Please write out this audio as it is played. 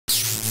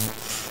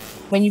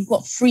when you've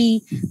got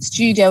free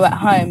studio at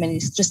home and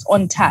it's just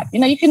on tap, you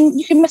know, you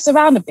can mess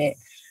around a bit.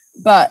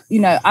 But, you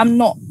know, I'm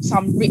not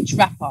some rich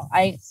rapper.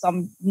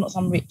 Not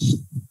some rich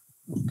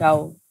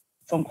girl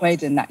from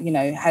CROYDON that, you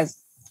know, has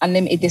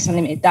unlimited this,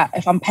 unlimited that.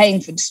 If I'm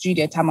paying for the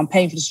studio time, I'm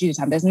paying for the studio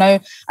time.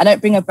 I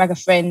don't bring a bag of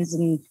friends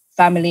and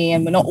family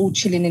and we're not all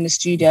chilling in the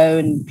studio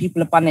and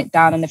people are bunning it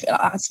down and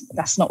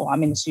that's not what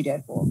I'm in the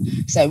studio for.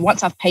 So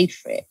once I've paid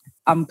for it,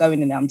 I'm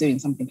going in there, I'm doing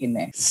something in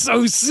there.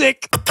 So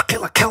sick.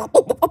 Killer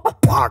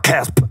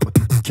podcast.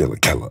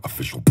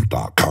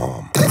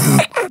 KillerKellerOfficial.com.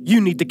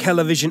 You need the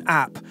Kellervision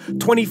app.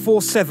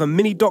 24/7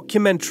 mini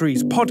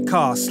documentaries,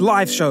 podcasts,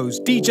 live shows,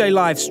 DJ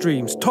live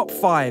streams, top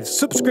fives,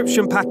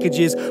 subscription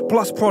packages,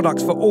 plus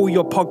products for all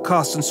your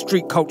podcasts and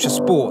street culture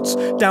sports.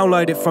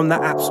 Download it from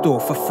the App Store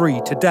for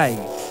free today.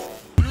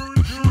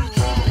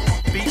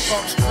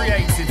 Beatbox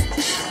created.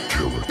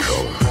 Killer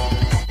Keller.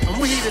 And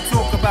we're here to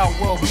talk about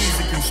world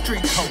music and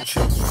street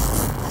culture.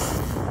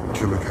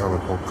 Killer Keller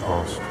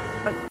podcast.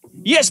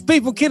 Yes,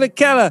 people, Killer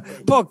Keller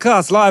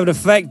podcast, live in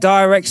effect,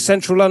 direct,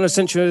 central London,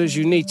 central as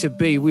you need to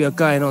be. We are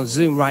going on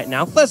Zoom right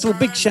now. First of all,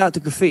 big shout out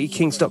to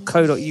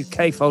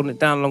graffitikings.co.uk for holding it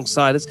down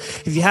alongside us.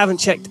 If you haven't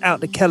checked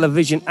out the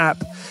Kellervision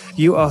app,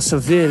 you are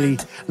severely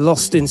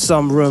lost in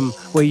some room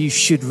where you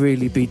should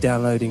really be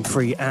downloading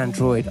free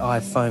Android,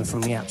 iPhone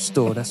from the App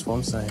Store. That's what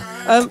I'm saying.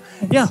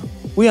 Yeah,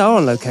 we are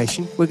on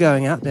location. We're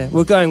going out there.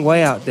 We're going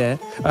way out there.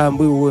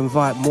 We will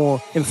invite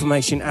more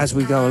information as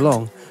we go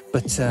along.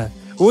 But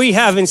we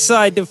have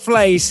inside the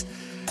place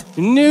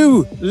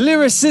new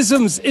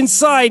lyricisms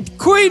inside.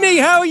 Queenie,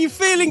 how are you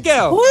feeling,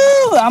 girl?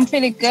 Woo, I'm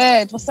feeling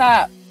good. What's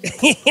up?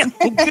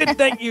 Good,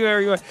 thank you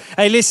very much.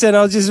 Hey, listen,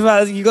 I was just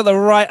about, you got the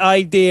right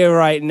idea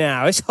right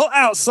now. It's hot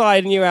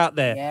outside and you're out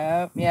there.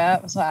 Yeah,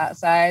 it's hot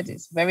outside.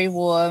 It's very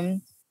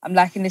warm. I'm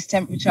liking this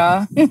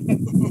temperature.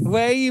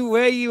 Where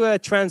are you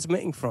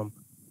transmitting from?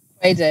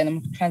 CROYDON.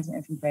 I'm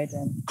transmitting from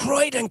CROYDON.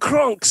 CROYDON,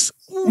 CRONX.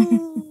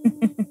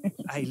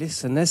 Hey,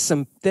 listen, there's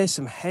some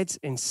heads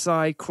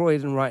inside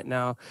CROYDON right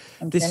now.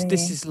 This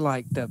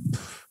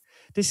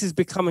is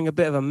becoming a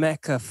bit of a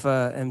mecca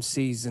for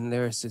MCs and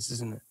lyricists,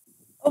 isn't it?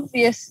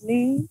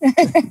 Obviously.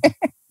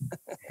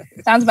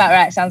 Sounds about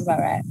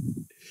right.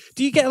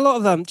 Do you get a lot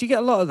of them? Do you get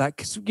a lot of that?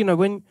 Because, you know,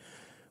 when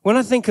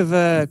I think of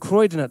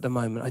CROYDON at the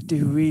moment, I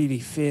do really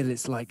feel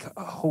it's like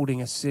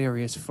holding a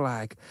serious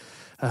flag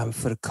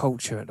for the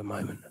culture at the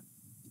moment.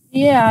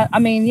 Yeah, I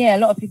mean, a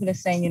lot of people are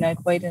saying, you know,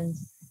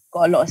 CROYDON's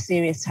got a lot of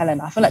serious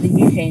talent. I feel like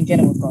the UK in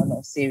general has got a lot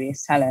of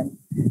serious talent.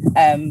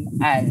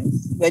 And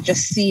we're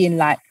just seeing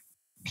like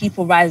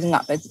people rising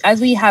up.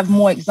 As we have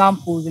more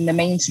examples in the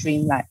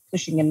mainstream, like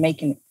pushing and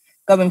making it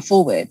going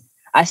forward,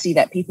 I see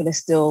that people are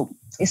still,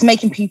 it's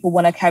making people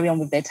want to carry on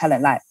with their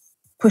talent, like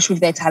push with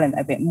their talent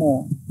a bit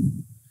more.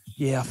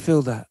 Yeah, I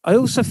feel that. I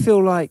also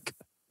feel like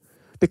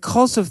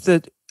because of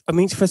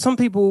for some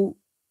people,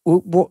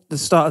 what the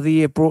start of the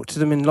year brought to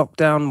them in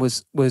lockdown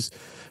was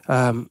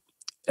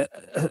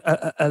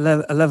a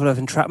level of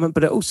entrapment,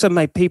 but it also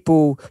made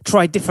people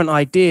try different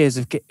ideas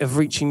of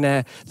reaching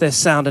their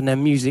sound and their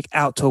music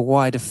out to a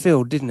wider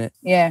field, didn't it?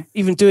 Yeah.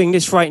 Even doing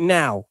this right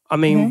now. I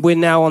mean, we're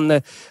now on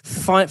the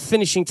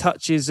finishing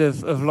touches of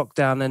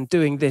lockdown, and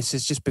doing this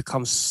has just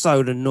become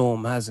so the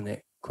norm, hasn't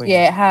it, Queenie?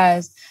 Yeah, it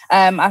has.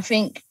 I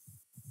think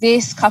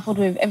this coupled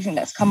with everything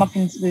that's come up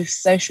with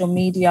social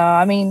media,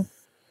 I mean,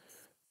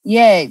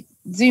 yeah,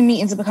 Zoom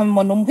meetings are becoming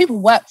more normal.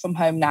 People work from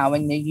home now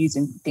and they're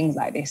using things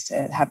like this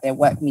to have their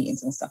work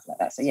meetings and stuff like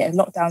that. So yeah,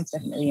 lockdown's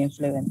definitely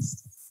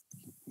influenced.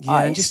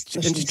 Yeah, and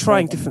just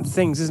trying different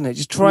things, isn't it?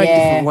 Just trying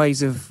different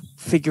ways of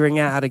figuring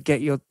out how to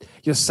get your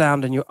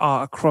sound and your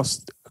art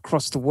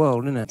across the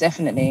world, isn't it?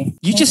 Definitely.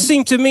 You just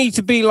seem to me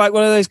to be like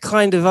one of those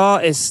kind of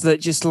artists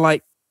that just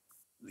like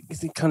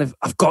kind of,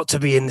 I've got to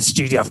be in the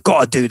studio, I've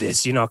got to do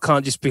this, you know, I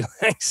can't just be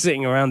like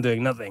sitting around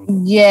doing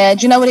nothing. Yeah,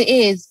 do you know what it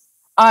is?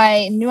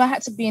 I knew I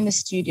had to be in the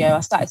studio.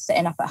 I started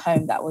setting up at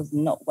home. That was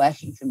not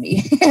working for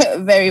me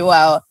very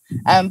well.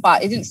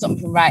 But it didn't stop me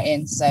from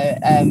writing. So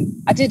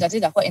I did. I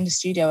got in the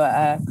studio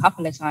a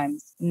couple of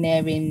times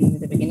near in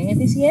the beginning of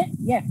this year.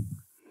 Yeah.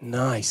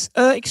 Nice.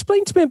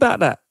 Explain to me about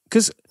that.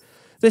 Because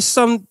there's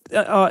some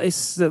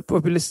artists that are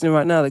probably listening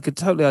right now that could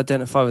totally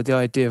identify with the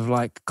idea of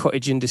like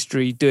cottage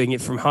industry, doing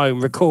it from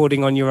home,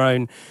 recording on your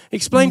own.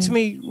 Explain to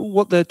me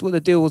what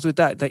the deal was with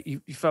that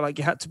you felt like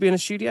you had to be in a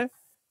studio?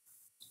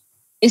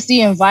 It's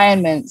the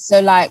environment. So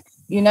like,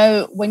 you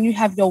know, when you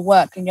have your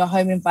work and your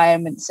home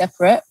environment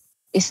separate,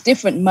 it's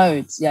different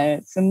modes. You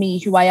know, for me,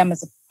 who I am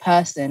as a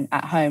person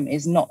at home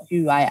is not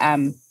who I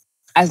am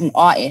as an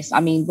artist.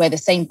 I mean, we're the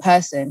same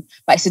person,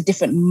 but it's a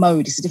different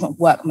mode. It's a different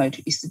work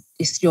mode. It's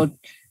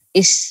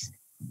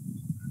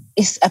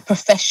a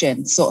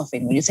profession sort of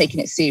thing when you're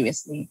taking it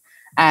seriously.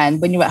 And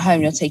when you're at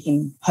home, you're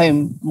taking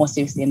home more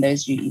seriously and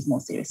those duties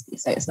more seriously.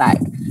 So it's like,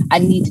 I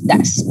needed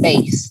that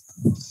space.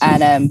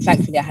 And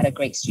thankfully, I had a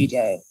great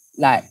studio.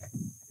 Like,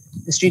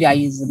 the studio I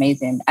use is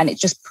amazing. And it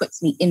just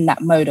puts me in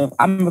that mode of,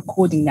 I'm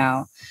recording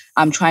now.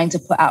 I'm trying to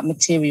put out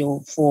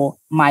material for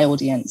my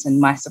audience and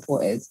my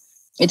supporters.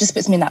 It just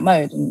puts me in that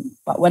mode.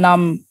 But when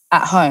I'm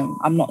at home,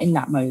 I'm not in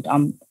that mode.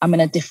 I'm in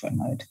a different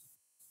mode.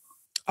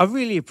 I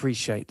really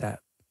appreciate that.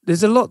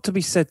 There's a lot to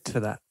be said for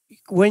that.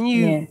 When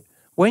you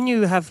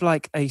have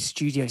like a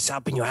studio set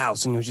up in your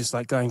house and you're just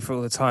like going through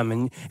all the time,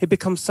 and it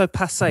becomes so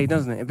passé,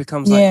 doesn't it? It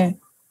becomes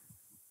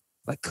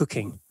like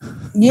cooking.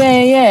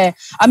 Yeah.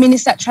 I mean,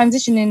 it's that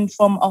transitioning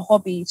from a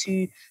hobby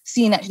to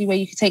seeing actually where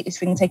you could take this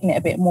thing and taking it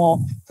a bit more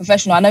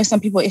professional. I know some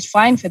people, it's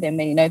fine for them.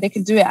 They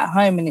can do it at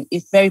home and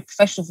it's very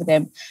professional for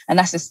them. And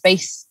that's a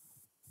space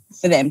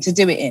for them to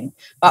do it in.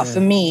 But for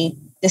me,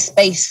 the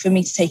space for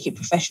me to take it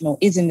professional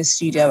is in the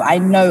studio. I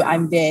know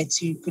I'm there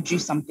to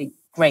produce something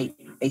great,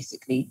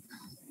 basically.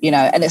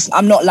 And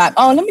I'm not like,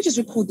 oh, let me just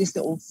record this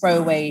little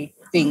throwaway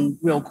thing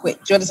real quick.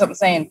 Do you understand what I'm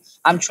saying?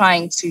 I'm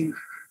trying to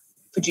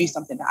produce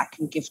something that I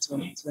can give to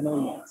an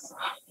audience.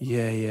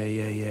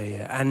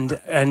 Yeah.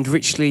 And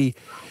richly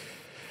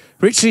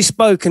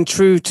spoke and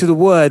true to the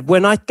word.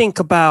 When I think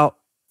about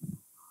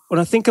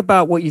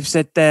what you've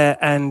said there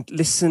and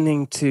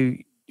listening to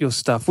your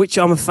stuff, which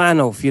I'm a fan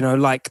of,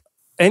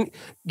 and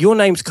your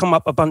name's come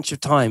up a bunch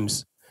of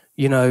times.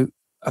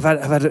 I've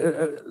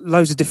had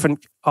loads of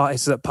different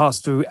artists that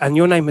pass through, and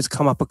your name has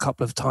come up a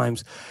couple of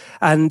times,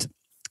 and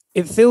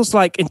it feels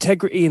like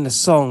integrity in the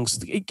songs.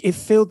 They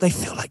feel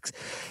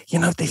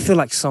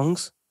like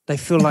songs. They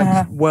feel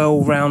like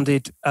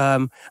well-rounded.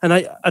 And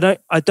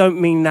I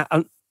don't mean that.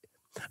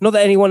 Not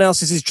that anyone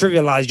else's is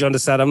trivialized. You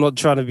understand? I'm not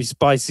trying to be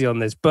spicy on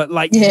this, but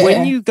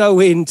when you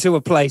go into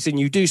a place and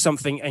you do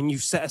something and you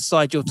set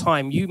aside your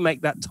time, you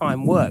make that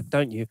time work,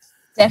 don't you?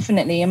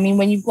 Definitely. I mean,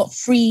 when you've got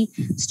free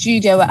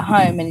studio at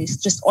home and it's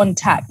just on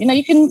tap,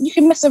 you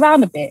can mess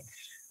around a bit.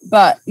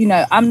 But,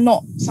 I'm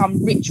not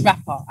some rich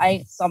rapper.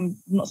 I'm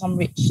not some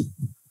rich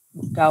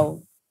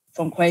girl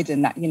from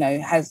CROYDON that,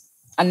 has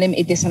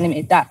unlimited this,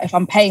 unlimited that. If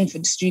I'm paying for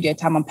the studio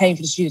time, I'm paying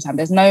for the studio time.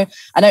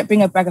 I don't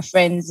bring a bag of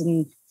friends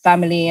and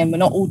family and we're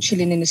not all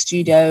chilling in the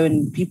studio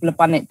and people are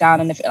bunning it down.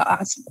 And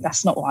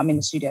that's not what I'm in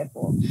the studio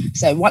for.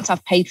 So once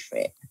I've paid for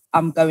it,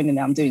 I'm going in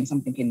there, I'm doing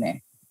something in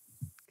there.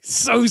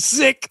 So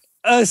sick.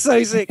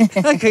 So sick.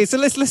 Okay, so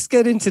let's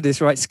get into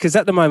this, right? Because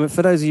at the moment,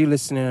 for those of you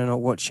listening and not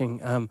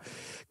watching,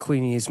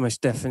 Queenie is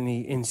most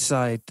definitely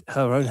inside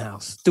her own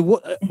house.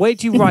 Where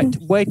do you write?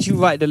 Where do you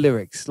write the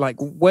lyrics? Like,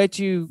 where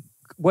do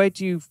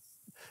you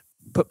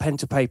put pen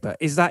to paper?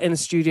 Is that in a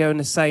studio in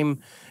the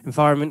same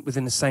environment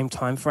within the same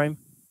time frame?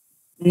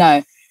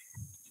 No.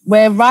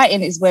 Where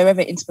writing is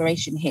wherever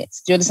inspiration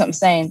hits. Do you understand what I'm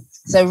saying?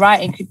 So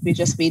writing could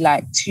just be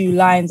like 2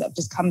 lines that have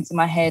just come to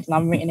my head and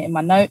I'm written it in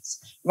my notes.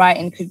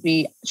 Writing could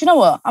be, do you know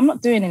what? I'm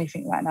not doing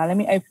anything right now. Let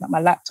me open up my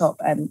laptop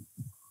and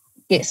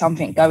get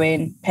something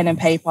going, pen and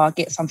paper,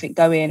 get something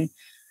going.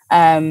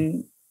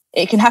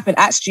 It can happen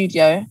at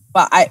studio,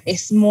 but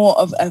it's more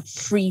of a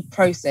free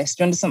process.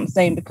 Do you understand what I'm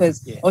saying?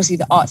 Because obviously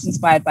the art's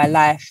inspired by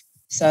life.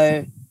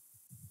 So,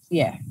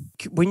 yeah.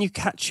 When you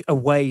catch a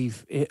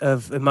wave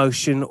of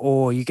emotion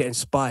or you get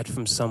inspired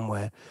from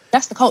somewhere.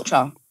 That's the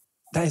culture.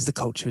 That is the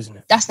culture, isn't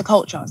it? That's the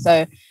culture.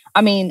 So,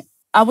 I mean,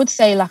 I would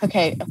say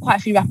okay, quite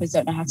a few rappers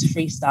don't know how to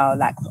freestyle,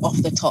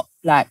 off the top.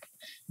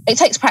 It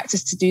takes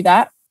practice to do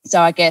that.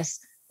 So I guess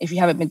if you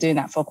haven't been doing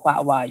that for quite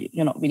a while,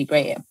 you're not really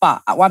great at it.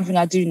 But one thing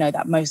I do know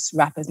that most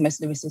rappers,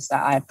 most lyricists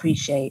that I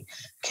appreciate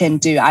can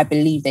do, I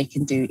believe they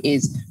can do,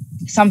 is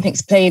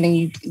something's playing and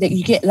you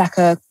get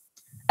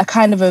a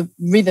kind of a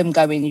rhythm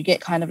going. You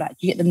get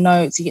you get the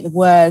notes, you get the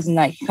words, and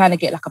you kind of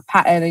get a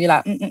pattern, and you're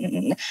like,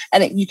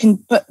 and you can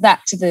put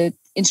that to the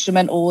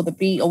instrumental or the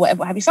beat or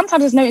whatever have you.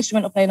 Sometimes there's no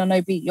instrumental playing or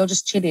no beat. You're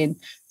just chilling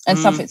and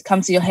something's come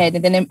to your head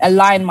and then a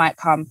line might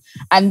come.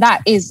 And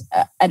that is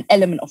an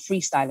element of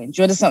freestyling.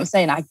 Do you understand what I'm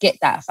saying? I get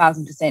that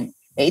 1,000%.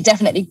 It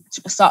definitely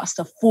starts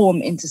to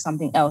form into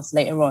something else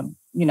later on.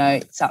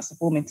 It starts to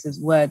form into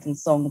words and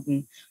songs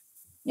and,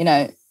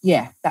 that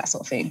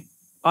sort of thing.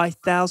 I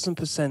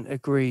 1,000%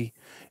 agree.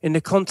 In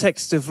the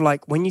context of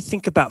when you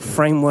think about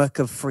framework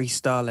of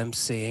freestyle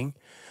MCing,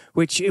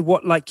 which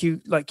like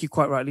you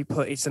quite rightly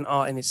put, it's an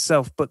art in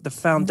itself, but the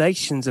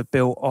foundations are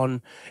built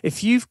on,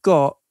 if you've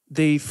got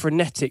the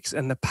phonetics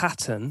and the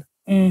pattern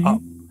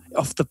up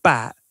off the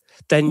bat,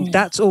 then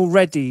that's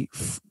already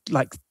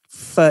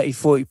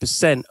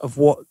 30-40% of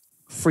what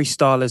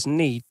freestylers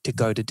need to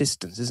go the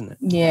distance, isn't it?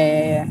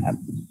 Yeah,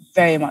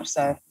 very much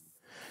so.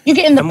 You're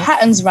getting the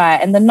patterns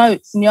right and the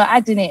notes, and you're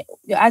adding it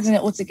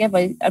all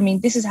together. I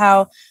mean, this is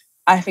how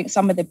I think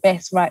some of the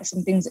best write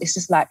some things. It's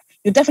just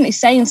you're definitely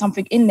saying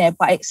something in there,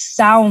 but it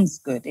sounds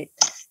good.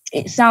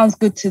 It sounds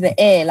good to the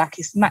ear,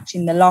 it's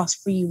matching the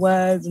last 3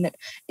 words, and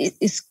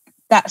it's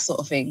that sort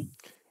of thing.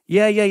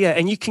 Yeah.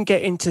 And you can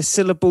get into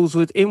syllables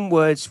within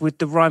words with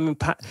the rhyming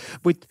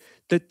with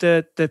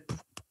the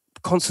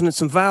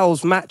consonants and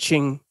vowels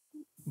matching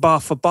bar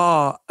for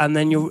bar, and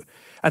then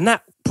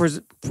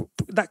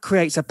that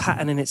creates a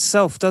pattern in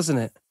itself, doesn't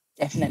it?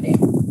 Definitely.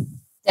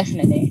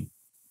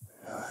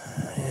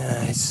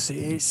 Yeah,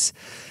 it's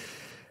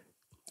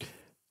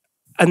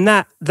and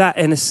that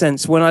in a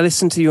sense, when I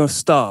listen to your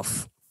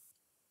stuff,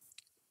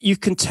 you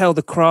can tell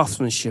the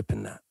craftsmanship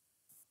in that.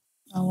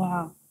 Oh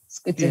wow, it's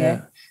good to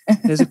hear.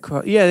 There's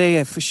a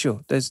yeah, for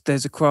sure. There's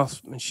a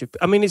craftsmanship.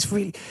 I mean, it's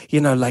really,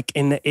 like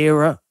in an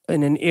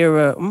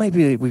era,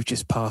 maybe we've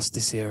just passed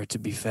this era, to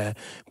be fair,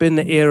 but in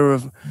the era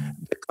of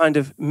the kind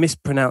of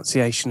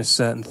mispronunciation of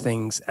certain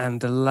things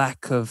and the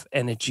lack of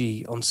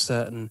energy on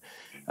certain,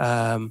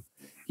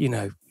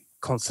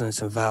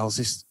 consonants and vowels.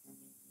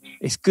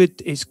 It's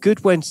good. It's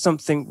good when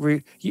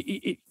something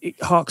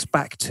it harks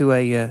back to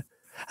it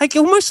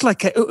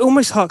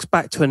almost harks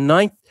back to a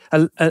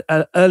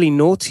early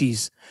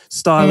noughties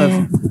style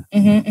of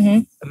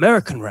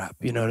American rap.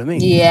 You know what I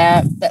mean?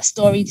 Yeah, that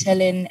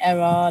storytelling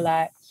era,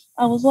 like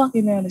I was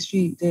walking down the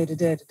street,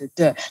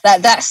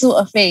 like that sort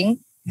of thing.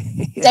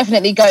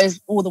 Definitely goes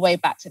all the way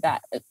back to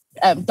that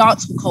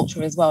dancehall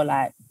culture as well.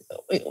 Like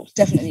it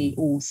definitely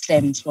all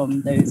stems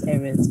from those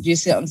eras. Do you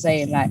see what I'm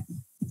saying? Like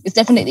it's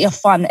definitely a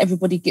fun.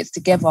 Everybody gets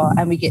together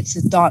and we get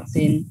to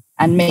dancing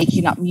and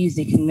making up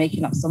music and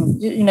making up some.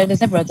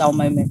 There's never a dull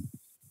moment.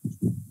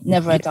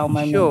 Never a dull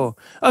moment. Sure.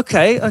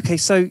 Okay.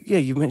 So yeah,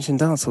 you mentioned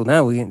dancehall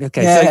now.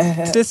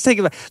 So let's take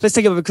it back.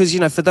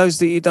 Because for those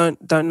that you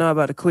don't know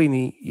about the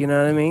Queenie, you know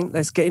what I mean.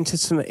 Let's get into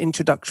some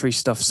introductory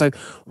stuff. So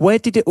where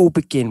did it all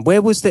begin?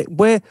 Where was that?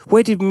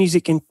 Where did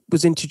music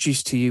was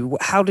introduced to you?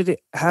 How did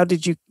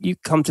you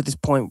come to this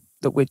point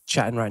that we're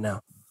chatting right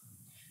now?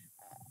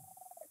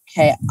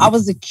 Okay, I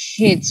was a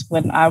kid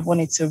when I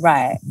wanted to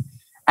write,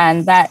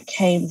 and that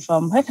came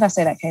from. Where can I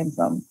say that came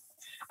from?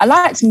 I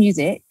liked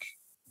music.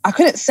 I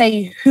couldn't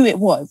say who it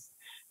was,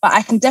 but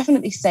I can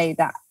definitely say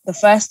that the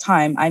first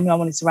time I knew I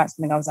wanted to write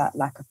something, I was at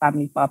like a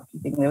family barbecue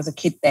thing. There was a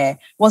kid there,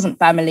 wasn't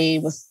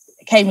family,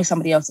 came with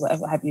somebody else or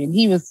whatever have you, and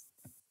he was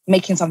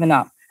making something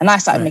up, and I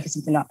started making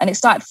something up, and it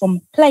started from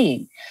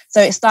playing.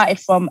 So it started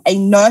from a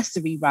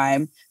nursery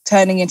rhyme,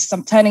 turning it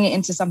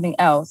into something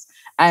else,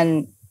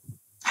 and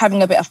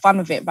having a bit of fun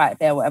with it right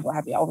there, whatever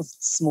have you. I was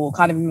small,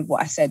 can't even remember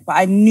what I said, but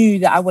I knew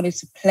that I wanted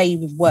to play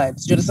with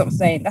words. Do you know what I'm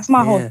saying? That's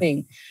my whole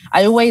thing.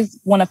 I always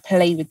want to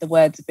play with the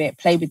words a bit,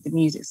 play with the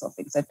music sort of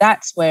thing. So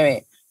that's where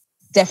it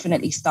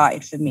definitely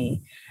started for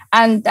me.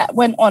 And that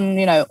went on,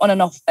 on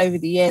and off over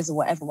the years or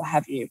whatever, what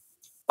have you.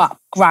 But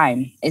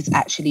grime is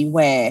actually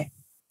where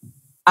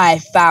I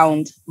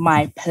found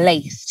my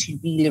place to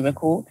be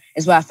lyrical,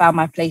 is where I found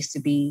my place to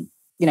be,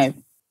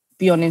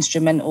 be on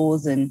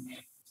instrumentals and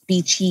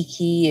be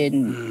cheeky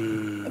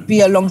and be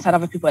alongside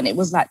other people. And it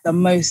was like the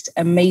most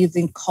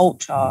amazing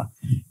culture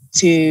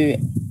to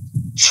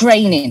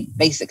train in,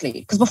 basically.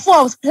 Because before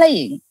I was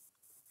playing,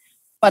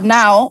 but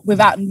now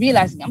without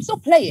realizing it, I'm still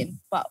playing,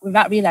 but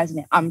without realizing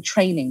it, I'm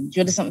training. Do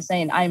you understand what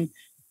I'm saying?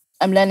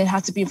 I'm learning how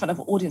to be in front of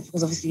an audience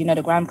because obviously,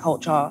 the grime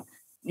culture,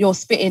 you're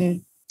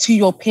spitting to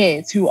your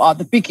peers who are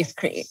the biggest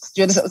critics.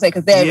 Do you understand what I'm saying?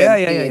 Because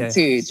they're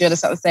too. Do you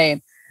understand what I'm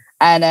saying?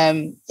 And,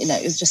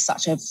 it was just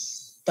such a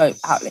dope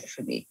outlet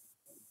for me.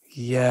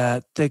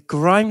 Yeah, the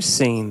grime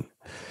scene,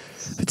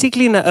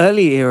 particularly in the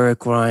early era of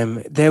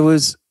grime, there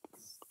was,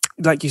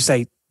 like you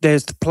say,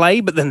 there's the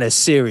play, but then there's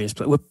serious.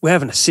 But we're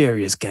having a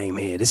serious game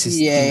here. This is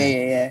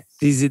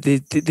This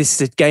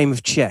is a game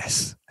of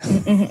chess.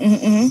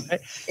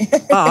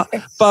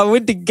 but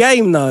with the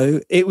game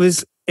though,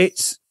 it's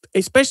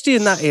especially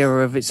in that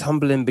era of its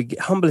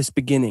humblest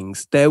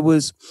beginnings. There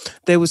was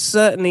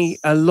certainly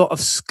a lot of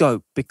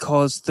scope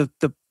because the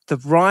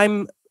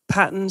rhyme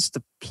patterns,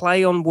 the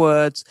play on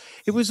words,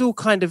 it was a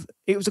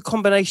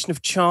combination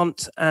of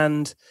chant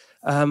and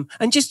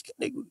just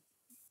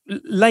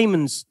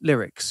layman's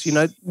lyrics,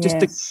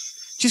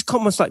 just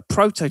almost like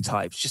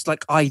prototypes, just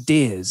like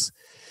ideas.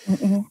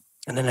 And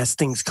then as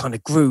things kind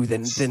of grew,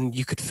 then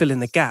you could fill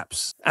in the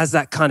gaps. As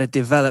that kind of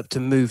developed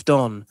and moved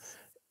on,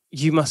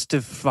 you must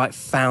have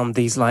found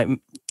these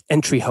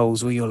entry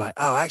holes where you're like,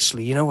 oh,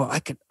 actually, you know what?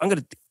 I'm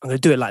gonna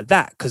do it like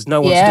that because no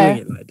one's doing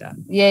it like that.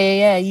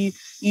 Yeah.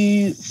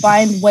 You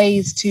find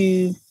ways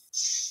to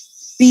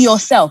be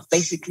yourself,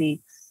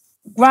 basically.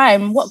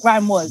 What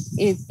grime was,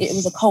 it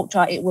was a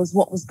culture. It was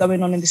what was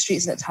going on in the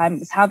streets at the time. It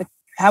was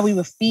how we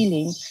were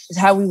feeling, it's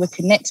how we were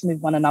connecting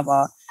with one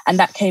another, and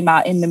that came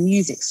out in the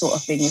music sort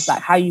of thing. It's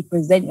like how you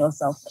present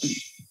yourself and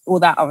all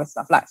that other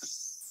stuff. Like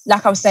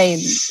I was saying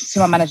to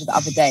my manager the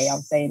other day, I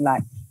was saying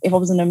if I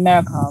was in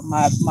America,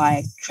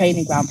 my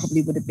training ground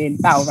probably would have been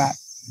battle rap.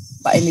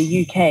 But in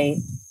the UK,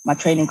 my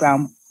training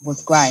ground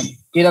was grime.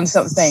 Do you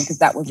understand what I'm saying? Because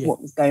that was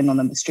what was going on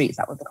the streets.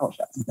 That was the culture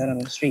that was going on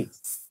in the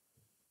streets.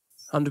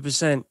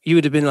 100%. You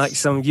would have been like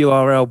some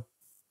URL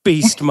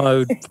beast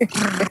mode.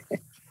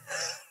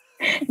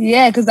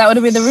 Yeah, because that would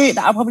have been the route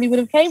that I probably would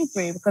have came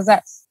through, because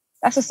that's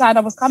the side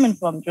I was coming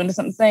from. Do you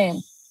understand what I'm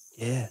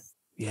saying?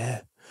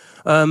 Yeah.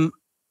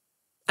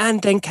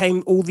 And then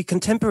came all the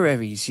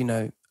contemporaries,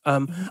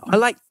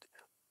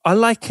 I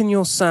liken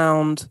your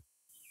sound.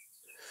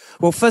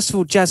 Well, first of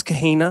all, Jazz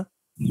Kahina.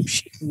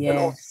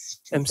 Yes.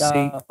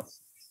 MC.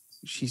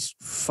 She's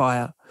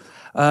fire.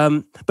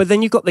 But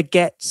then you've got the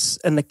gets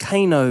and the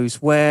kanos,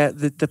 where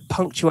the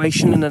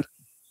punctuation and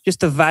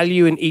just the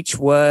value in each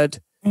word.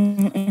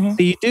 So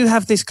you do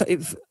have this.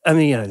 I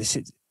mean, this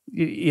is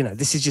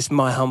this is just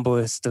my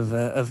humblest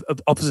of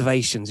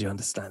observations, you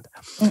understand.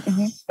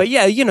 Mm-hmm. But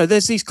yeah,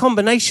 there's these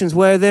combinations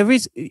where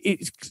it's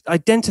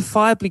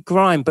identifiably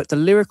grime, but the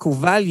lyrical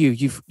value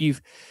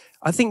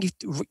I think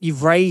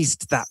you've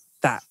raised that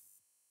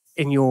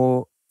in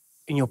your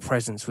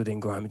presence within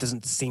grime. It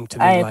doesn't seem to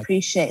me I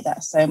appreciate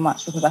that so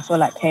much, because I feel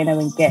like Kano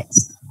and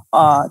Gets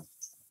are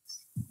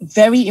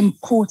very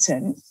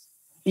important,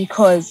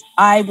 because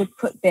I would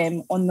put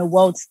them on the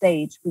world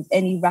stage with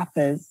any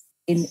rappers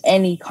in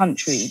any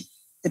country,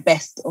 the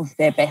best of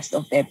their best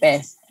of their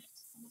best,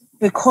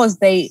 because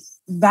they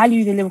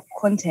value the lyrical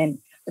content.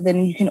 But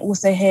then you can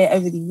also hear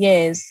over the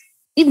years,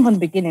 even from the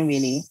beginning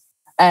really,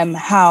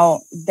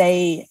 how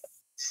they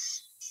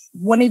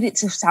wanted it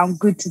to sound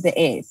good to the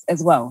ears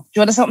as well. Do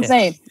you understand what I'm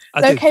saying?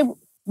 Okay,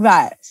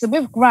 right. So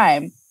with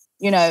Grime,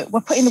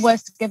 we're putting the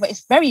words together.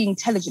 It's very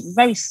intelligent,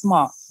 very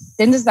smart.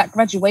 Then there's that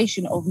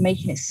graduation of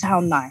making it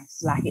sound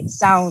nice, like it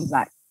sounds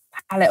like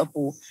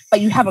palatable, but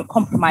you haven't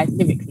compromised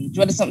lyrically. Do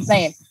you understand what I'm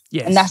saying?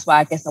 Yes. And that's why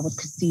I guess I would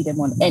concede them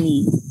on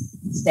any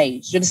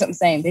stage. Do you understand what I'm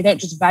saying? They don't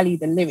just value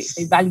the lyrics,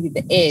 they value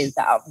the ears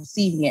that are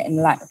receiving it, and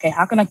like, okay,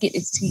 how can I get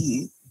this to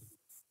you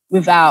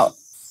without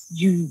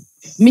you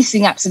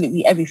missing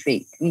absolutely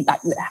everything? I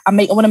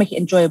want to make it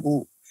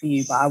enjoyable for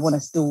you, but I want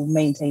to still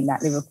maintain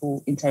that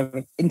lyrical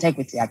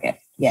integrity, I guess.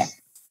 Yeah.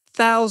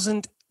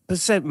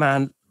 1000%,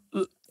 man.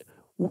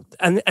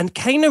 And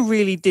Kano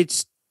really did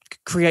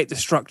create the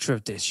structure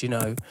of this,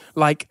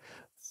 like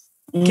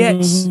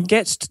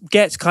Gets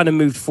kind of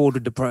moved forward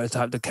with the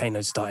prototype that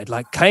Kano started.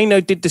 Like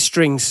Kano did the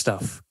string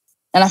stuff,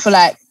 and I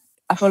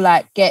feel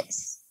like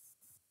Gets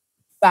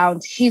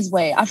found his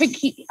way. I think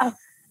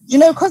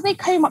because they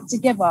came up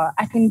together,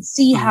 I can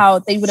see how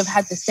they would have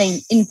had the same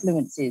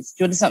influences.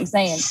 Do you understand what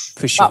I'm saying?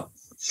 For sure. But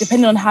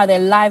depending on how their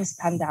lives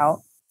panned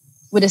out,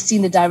 would have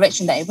seen the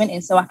direction that it went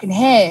in. So I can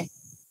hear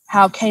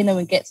how Kano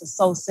and Gets are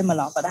so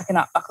similar, but I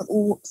can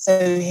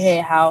also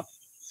hear how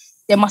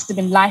there must have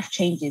been life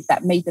changes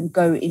that made them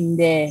go in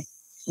their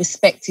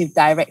respective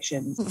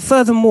directions.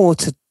 Furthermore,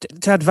 to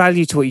add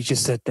value to what you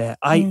just said there,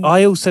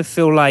 I also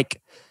feel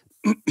like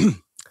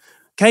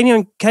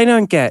Kano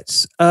and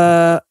Gets,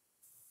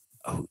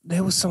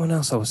 there was someone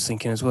else I was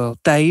thinking as well.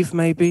 Dave,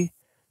 maybe.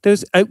 There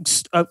was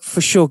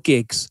for sure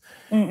Gigs.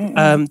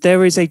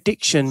 There is a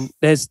diction.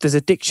 There's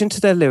a diction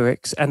to their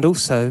lyrics, and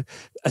also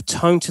a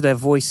tone to their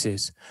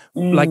voices.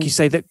 Like you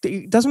say, that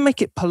it doesn't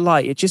make it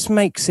polite. It just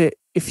makes it.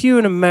 If you're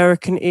an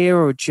American ear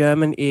or a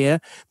German ear,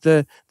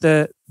 the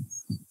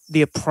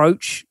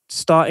approach,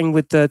 starting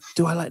with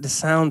do I like the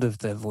sound of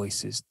their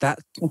voices? That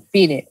I can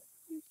feel it.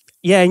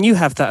 Yeah, and you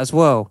have that as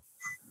well.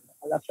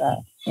 I love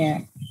that. Yeah.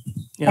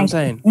 You know what I'm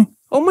saying?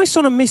 Almost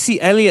on a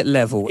Missy Elliott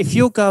level. If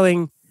you're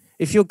going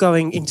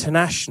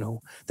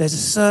international, there's a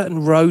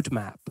certain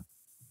roadmap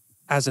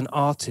as an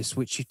artist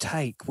which you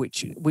take,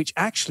 which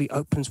actually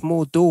opens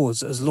more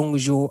doors as long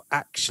as you're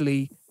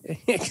actually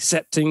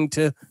accepting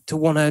to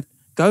want to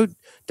go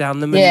down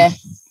them. Yeah.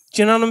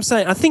 Do you know what I'm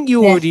saying? I think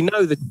you already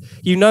know that.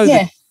 You know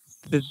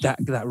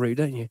that route,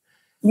 don't you?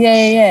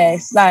 Yeah.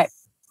 It's like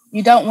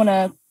you don't want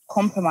to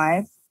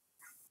compromise,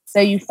 so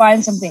you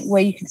find something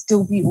where you can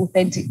still be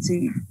authentic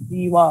to who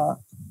you are,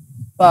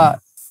 but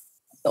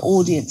the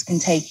audience can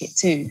take it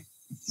too.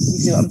 You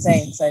see what I'm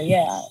saying? So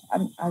yeah, I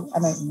know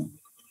what you mean.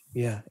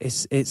 Yeah,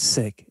 it's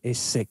sick. It's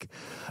sick.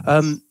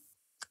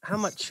 How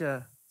much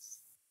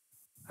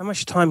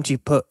time do you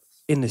put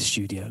in the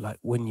studio? Like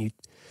when you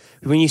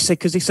say,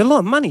 because it's a lot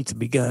of money to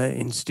be going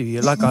in the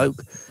studio. Like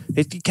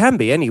it can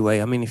be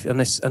anyway. I mean,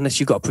 unless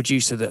you've got a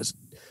producer that's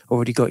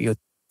already got your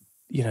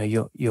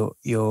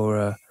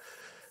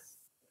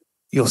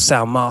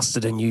sound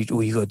mastered, and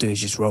all you got to do is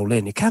just roll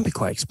in. It can be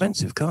quite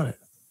expensive, can't it?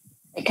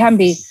 It can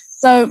be.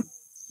 So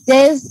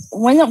there's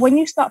when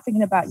you start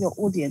thinking about your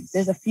audience,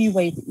 there's a few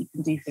ways that you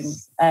can do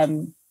things.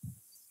 There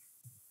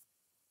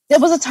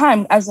was a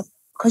time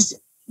because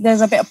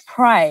there's a bit of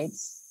pride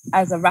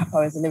as a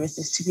rapper, as a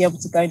lyricist, to be able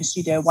to go in the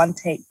studio, one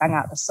take, bang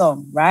out the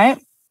song, right?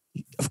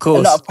 Of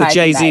course, the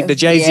Jay-Z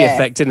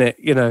effect, in it,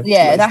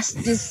 Yeah,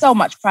 there's so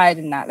much pride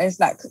in that. There's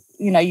like,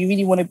 you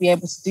really want to be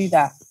able to do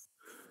that.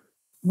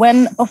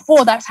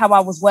 Before, that's how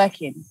I was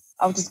working.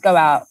 I would just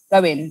go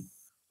in,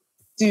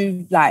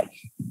 do like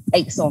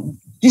 8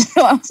 songs. Do you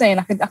know what I'm saying?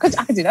 I could do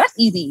that. That's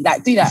easy.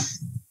 Like, do that.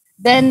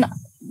 Then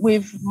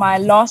with my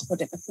last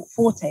project, the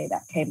Forte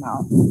that came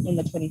out on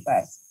the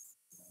 21st,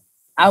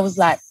 I was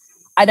like,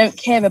 I don't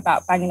care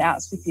about banging it out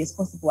as quickly as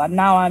possible. And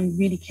now I'm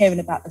really caring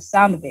about the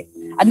sound of it.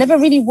 I never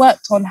really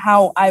worked on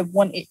how I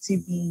want it to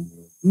be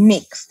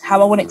mixed,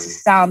 how I want it to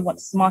sound,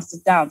 once it's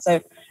mastered down.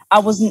 So I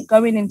wasn't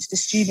going into the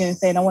studio and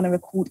saying, I want to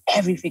record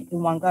everything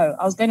in one go.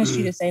 I was going to the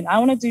studio saying, I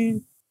want to do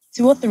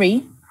 2 or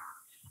 3.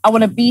 I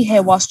want to be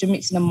here whilst you're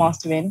mixing and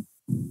mastering.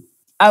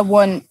 I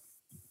want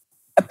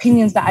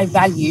opinions that I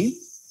value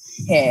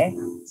here.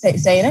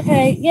 Saying,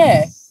 okay,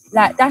 yeah,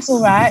 like, that's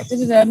all right.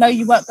 No,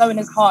 you weren't going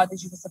as hard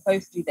as you were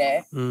supposed to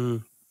there.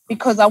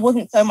 Because I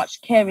wasn't so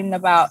much caring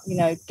about,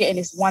 getting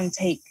this one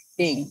take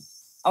thing.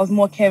 I was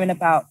more caring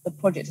about the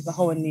project as a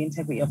whole and the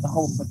integrity of the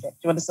whole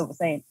project. Do you understand what I'm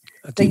saying?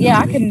 So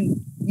yeah,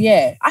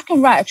 yeah, I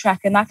can write a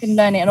track and I can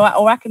learn it,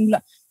 or I can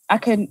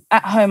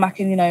at home, I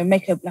can, you know,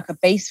 make a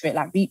bass for it,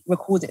 like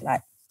record it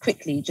like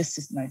quickly, just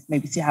to, you know,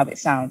 maybe see how it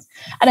sounds,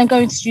 and then go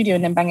into studio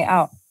and then bang it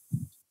out.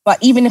 But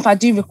even if I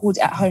do record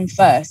it at home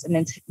first and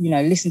then, you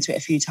know, listen to it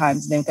a few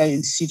times and then go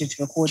into studio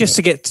to record just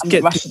it,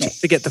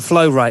 to get the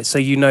flow right, so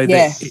you know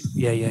that.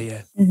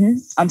 Yeah. Mm-hmm.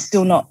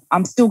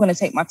 I'm still going to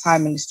take my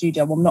time in the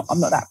studio. I'm not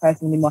that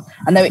person anymore.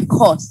 I know it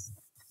costs,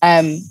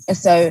 and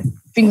so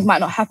things might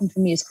not happen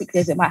for me as quickly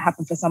as it might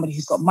happen for somebody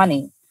who's got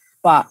money.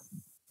 But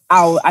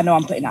I know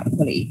I'm putting out the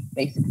quality,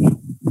 basically.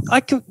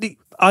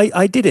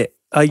 I did it.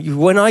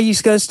 When I used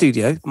to go to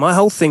studio, my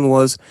whole thing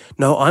was,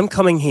 no, I'm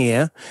coming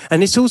here.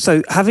 And it's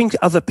also having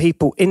other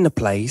people in the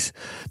place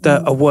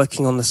that are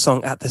working on the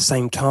song at the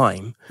same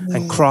time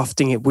and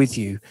crafting it with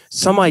you.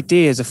 Some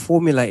ideas are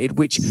formulated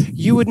which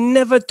you would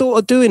never thought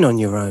of doing on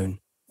your own.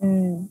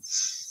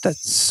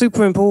 That's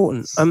super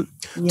important.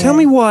 Tell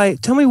me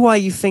why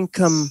you think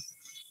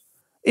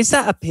is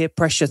that a peer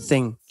pressure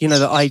thing? You know,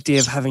 the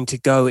idea of having to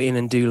go in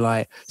and do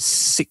like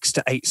 6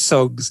 to 8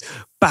 songs,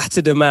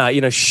 batter them out,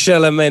 you know,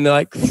 shell them in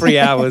like 3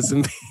 hours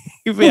and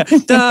be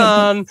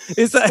done.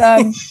 Is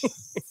that?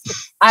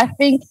 I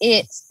think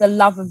it's the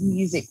love of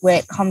music where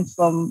it comes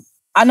from.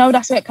 I know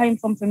that's where it came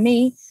from for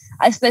me.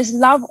 It's this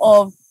love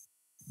of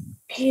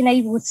being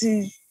able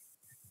to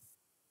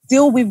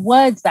deal with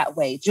words that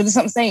way. Do you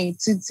understand what I'm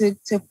saying?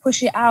 To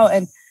push it out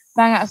and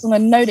bang out a song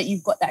and know that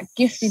you've got that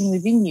gifting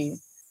within you.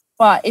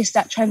 But it's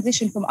that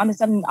transition from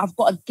understanding I've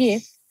got a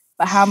gift,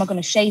 but how am I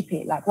going to shape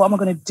it? Like, what am I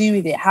going to do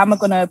with it? How am I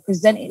going to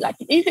present it? Like,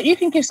 you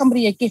can give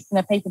somebody a gift in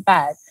a paper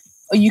bag,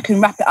 or you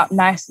can wrap it up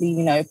nicely,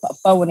 you know, put a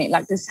bow on it.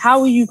 Like this,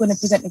 how are you going to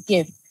present the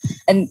gift?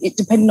 And it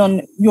depending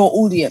on your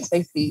audience,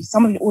 basically.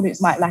 Some of the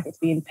audience might like it to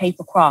be in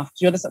paper craft.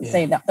 Do you understand what I'm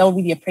saying? That they'll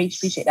really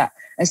appreciate that.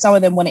 And some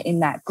of them want it in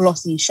that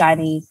glossy,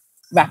 shiny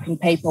wrapping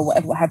paper,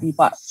 whatever, what have you.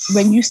 But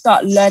when you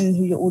start learning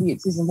who your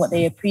audience is and what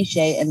they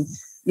appreciate, and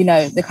you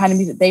know, the kind of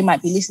music they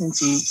might be listening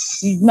to,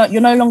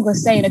 you're no longer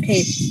saying,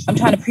 okay, I'm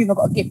trying to prove I've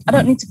got a gift. I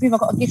don't need to prove I've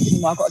got a gift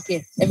anymore. I've got a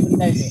gift. Everybody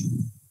knows it.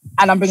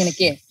 And I'm bringing a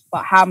gift.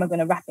 But how am I going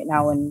to wrap it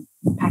now and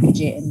package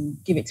it and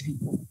give it to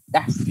people?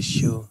 That's for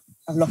sure.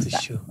 I've lost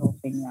that whole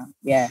thing now.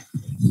 Yeah.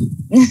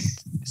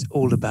 It's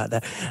all about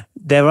that.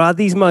 There are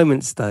these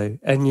moments though,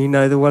 and you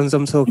know the ones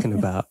I'm talking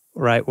about,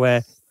 right?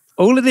 Where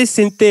all of this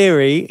in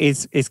theory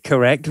is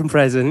correct and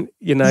present.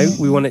 You know,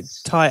 we want it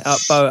tie it up,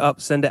 bow it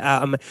up, send it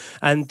out,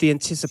 and the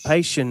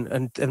anticipation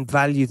and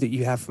value that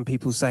you have from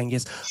people saying,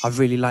 yes, I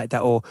really like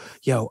that, or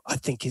yo, I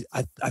think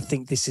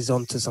this is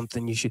onto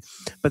something you should.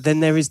 But then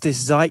there is this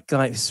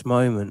zeitgeist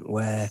moment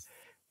where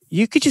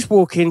you could just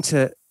walk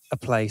into a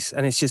place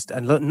and it's just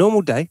a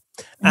normal day,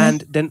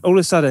 and then all of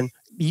a sudden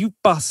you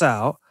bust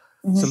out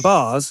some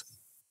bars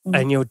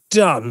and you're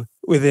done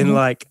within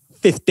like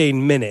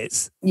 15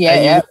 minutes.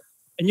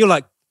 And you're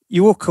like,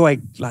 you walk away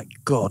like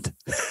God.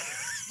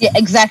 Yeah,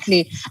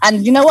 exactly.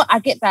 And you know what? I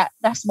get that.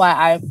 That's why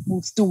I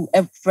will still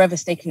forever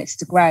stay connected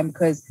to Grime,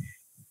 because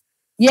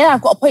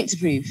I've got a point to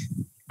prove.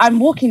 I'm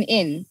walking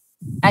in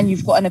and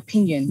you've got an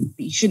opinion,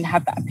 but you shouldn't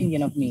have that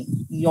opinion of me.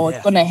 You're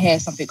gonna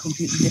hear something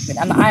completely different.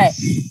 And I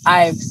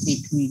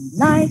speak really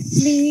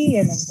nicely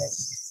and I'm very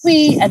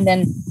sweet. And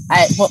then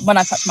when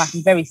I touch mic,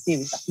 I'm very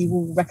serious. Like, you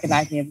will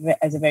recognize me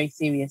as a very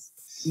serious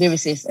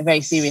lyricist, a very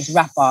serious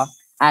rapper.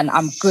 And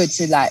I'm good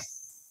to, like,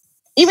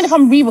 even if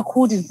I'm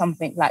re-recording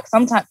something, like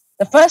sometimes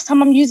the first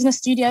time I'm using a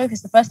studio, if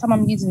it's the first time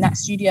I'm using that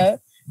studio,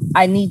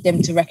 I need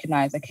them to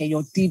recognize, okay,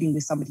 you're dealing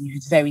with somebody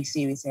who's very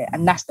serious here.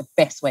 And that's the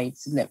best way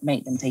to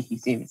make them take you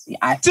seriously.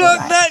 Talk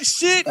that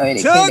shit!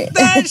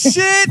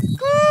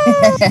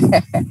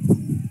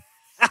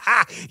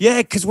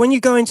 Yeah, because when you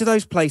go into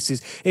those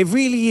places, it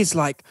really is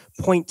like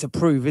point to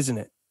prove, isn't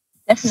it?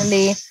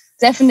 Definitely.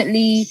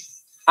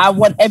 I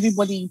want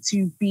everybody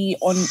to be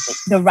on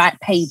the right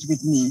page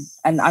with me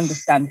and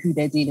understand who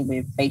they're dealing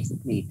with,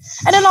 basically.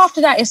 And then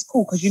after that, it's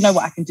cool because you know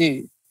what I can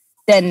do.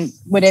 Then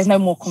where there's no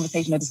more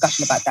conversation or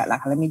discussion about that,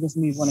 like, let me just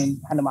move on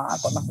and hand them out.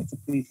 I've got nothing to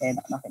prove here,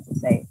 nothing to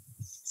say,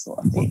 sort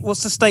of thing.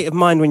 What's the state of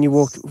mind when you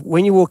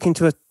walk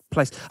into a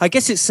place? I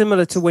guess it's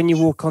similar to when you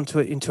walk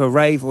into a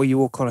rave or you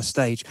walk on a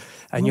stage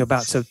and you're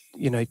about to,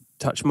 you know,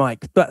 touch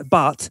mic.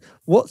 But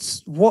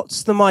what's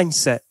the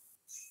mindset?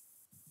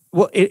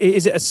 What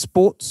is it?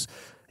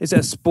 Is it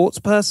a sports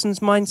person's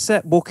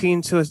mindset walking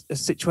into a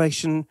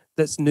situation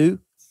that's new?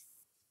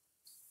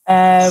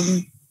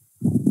 Yes,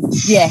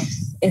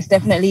 it's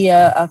definitely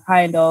a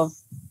kind of,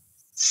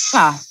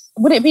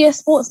 would it be a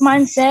sports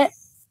mindset?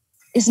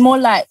 It's more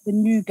like the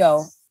new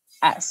girl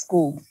at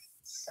school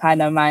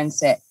kind of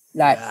mindset.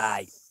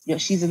 Like,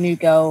 she's a new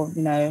girl,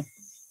 you know,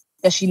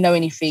 does she know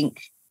anything?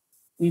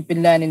 We've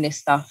been learning this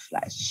stuff.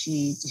 Like,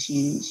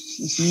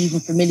 she's even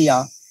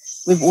familiar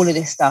with all of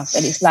this stuff.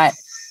 And it's like,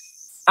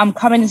 I'm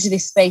coming into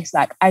this space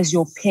like as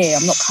your peer.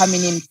 I'm not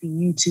coming in for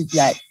you to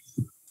like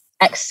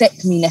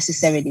accept me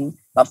necessarily,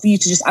 but for you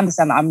to just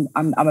understand that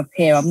I'm a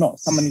peer. I'm not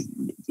someone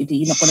that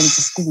you're not going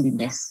into school in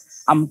this.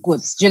 I'm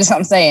good. Do you understand what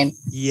I'm saying?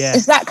 Yeah.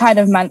 It's that kind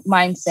of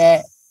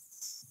mindset.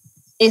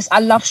 I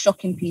love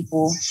shocking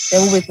people.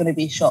 They're always going to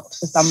be shocked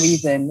for some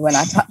reason when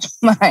I touch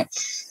mic.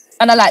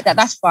 And I like that.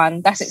 That's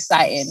fun. That's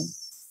exciting.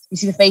 You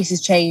see the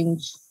faces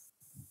change,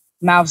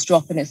 mouths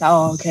drop, and it's like,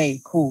 oh, okay,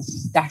 cool.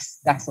 That's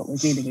what we're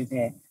dealing with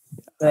here.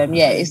 So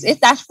yeah,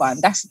 that's fun.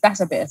 That's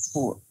a bit of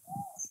sport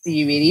for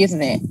you, really,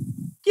 isn't it?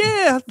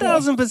 Yeah,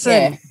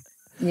 1,000%.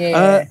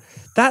 Yeah.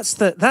 That's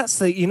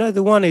the you know,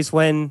 the one is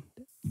when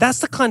that's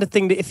the kind of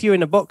thing that if you're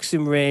in a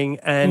boxing ring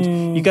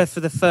and you go for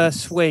the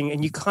first swing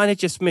and you kind of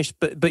just miss,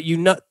 but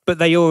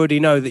they already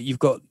know that you've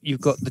got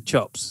the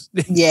chops.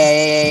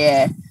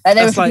 Yeah. And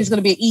everything is going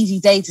to be an easy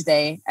day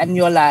today, and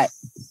you're like,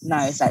 no,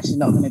 it's actually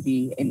not going to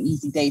be an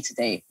easy day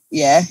today.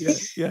 Yeah.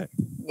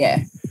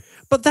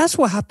 But that's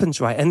what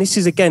happens, right? And this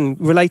is again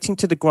relating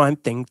to the grime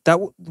thing. That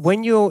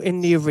when you're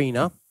in the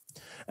arena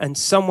and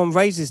someone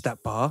raises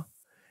that bar,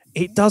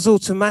 it does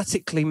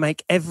automatically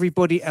make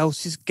everybody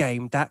else's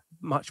game that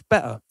much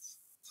better.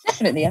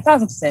 Definitely,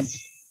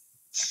 1,000%.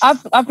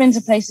 I've been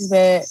to places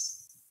where,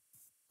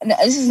 and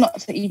this is not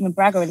to even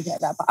brag or anything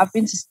like that, but I've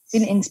been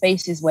in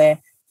spaces where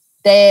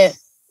there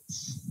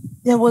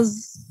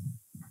was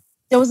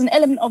an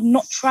element of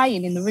not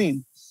trying in the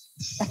room.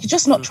 Like, you're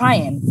just not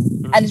trying.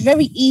 And it's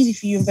very easy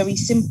for you and very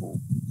simple.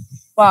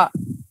 But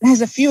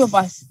there's a few of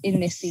us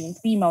in this scene,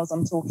 females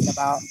I'm talking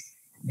about,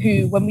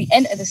 who, when we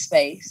enter the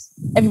space,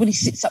 everybody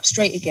sits up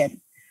straight again.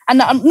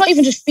 And I'm not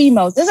even just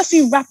females. There's a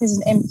few rappers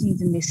and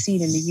MCs in this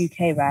scene in the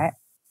UK, right?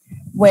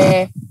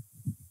 Where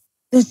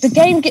the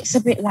game gets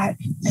a bit like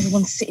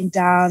everyone's sitting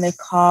down, they're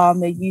calm,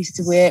 they're used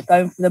to it,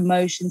 going through the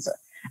motions.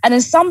 And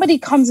then somebody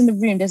comes in the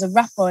room, there's a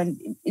rapper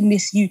in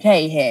this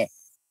UK here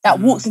that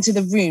walks into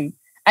the room,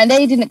 and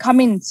they didn't come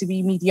in to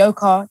be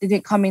mediocre. They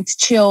didn't come in to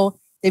chill.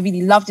 They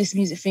really love this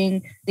music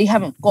thing. They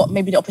haven't got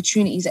maybe the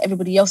opportunities that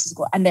everybody else has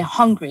got, and they're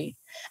hungry.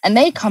 And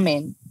they come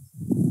in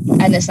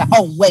and it's like,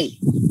 oh, wait,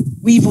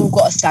 we've all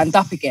got to stand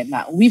up again.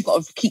 Like, we've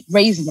got to keep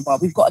raising the bar.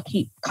 We've got to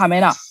keep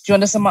coming up. Do you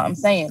understand what I'm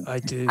saying? I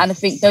do. And I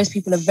think those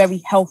people are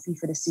very healthy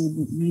for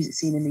the music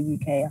scene in the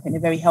UK. I think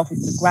they're very healthy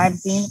for the grime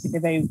scene. I think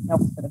they're very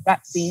healthy for the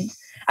rap scene.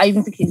 I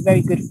even think it's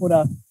very good for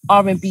the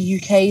R&B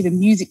UK, the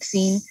music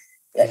scene,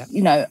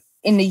 you know,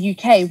 in the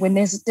UK, when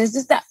there's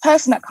just that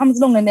person that comes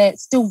along and they're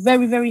still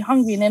very, very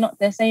hungry, and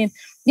they're saying,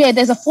 yeah,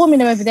 there's a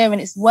formula over there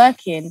and it's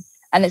working.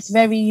 And it's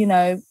very, you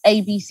know,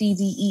 A, B, C,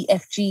 D, E,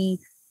 F, G,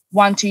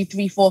 1, 2,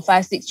 3, 4,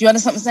 5, 6. Do you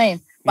understand what I'm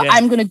saying? But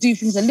I'm going to do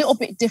things a little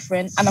bit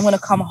different, and I'm going to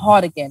come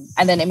hard again.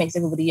 And then it makes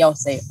everybody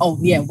else say, oh,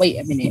 yeah, wait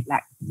a minute.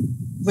 Like,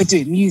 we're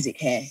doing music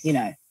here, you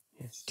know.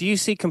 Do you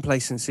see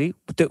complacency?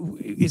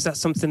 Is that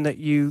something that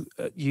you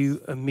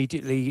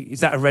immediately, is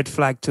that a red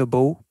flag to a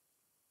ball?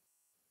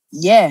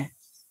 Yeah.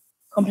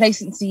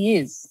 Complacency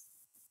is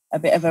a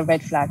bit of a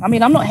red flag. I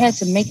mean, I'm not here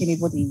to make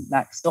anybody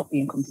like stop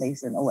being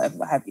complacent or whatever,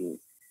 what have you.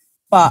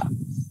 But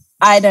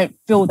I don't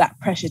feel that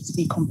pressure to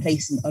be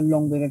complacent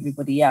along with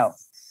everybody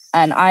else.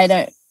 And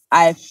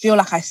I feel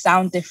like I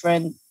sound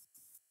different.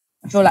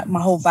 I feel like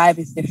my whole vibe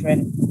is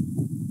different.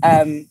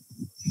 And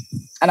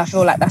I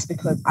feel like that's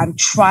because I'm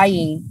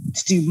trying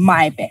to do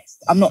my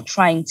best. I'm not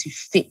trying to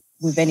fit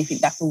with anything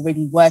that's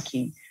already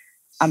working.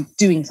 I'm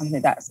doing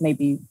something that's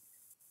maybe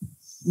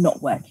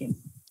not working,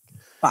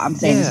 but I'm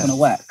saying it's going to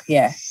work.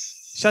 Yeah.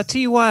 So I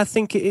tell you why I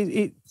think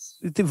the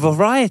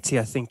variety,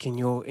 I think in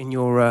your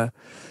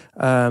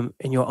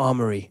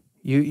armory,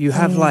 you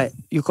have like,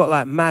 you've got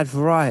like mad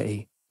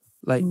variety.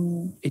 Like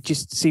it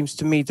just seems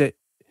to me that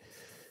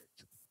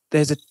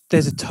there's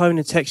a tone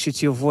and texture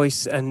to your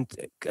voice and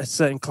a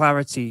certain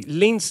clarity.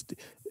 Leans,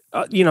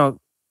 you know,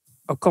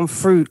 I've gone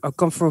through a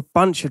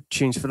bunch of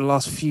tunes for the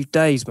last few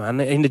days, man,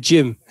 in the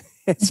gym,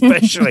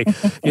 especially.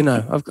 You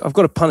know, I've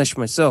got to punish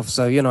myself,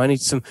 so you know, I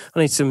need some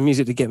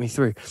music to get me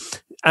through.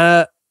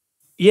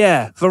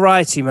 Yeah,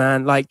 variety,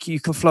 man. Like you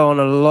can flow on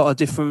a lot of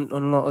different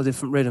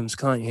rhythms,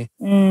 can't you?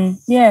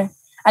 Yeah,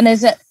 and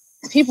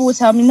people will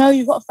tell me, no,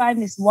 you've got to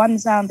find this one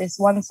sound, this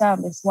one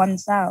sound, this one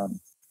sound.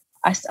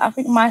 I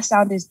think my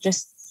sound is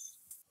just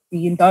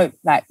being dope,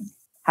 like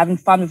having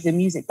fun with the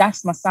music.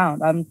 That's my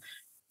sound. I'm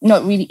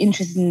not really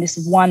interested in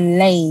this one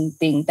lane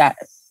thing that,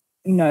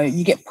 you know,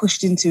 you get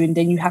pushed into, and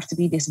then you have to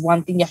be this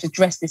one thing. You have to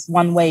dress this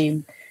one way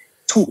and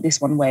talk this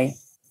one way.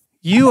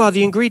 You are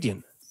the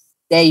ingredient.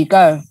 There you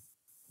go.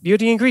 You're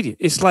the ingredient.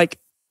 It's like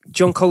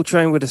John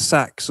Coltrane with a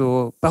sax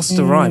or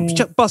Busta Rhymes.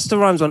 Just Busta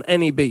Rhymes on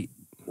any beat.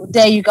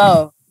 There you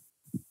go.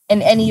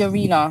 In any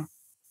arena.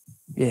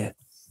 Yeah.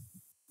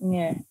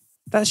 Yeah.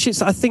 That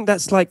shit's, I think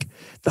that's like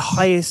the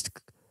highest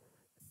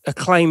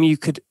acclaim you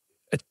could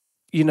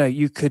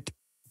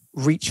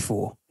reach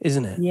for,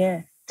 isn't it?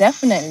 Yeah,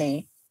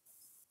 definitely.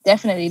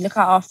 Definitely. Look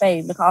at our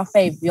fave,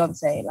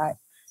 Beyonce. Like,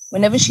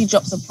 whenever she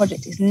drops a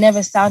project, it's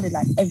never sounded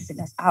like everything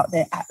that's out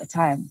there at the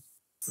time.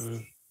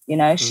 You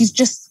know, she's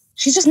just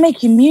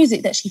making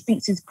music that she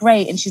thinks is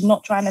great, and she's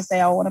not trying to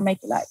say, I want to make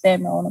it like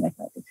them, I want to make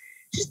it like this.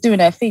 She's doing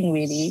her thing,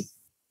 really.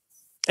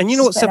 And you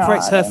know what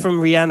separates her from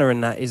Rihanna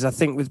and that is, I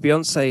think with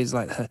Beyonce is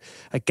like her,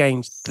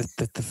 again,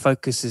 the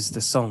focus is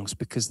the songs,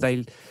 because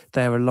they're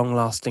a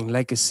long-lasting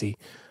legacy.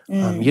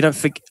 You don't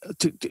forget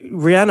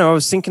Rihanna. I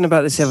was thinking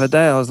about this the other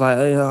day. I was like,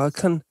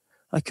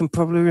 I can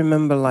probably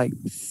remember like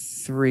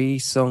 3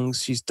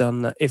 songs she's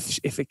done that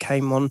if it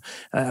came on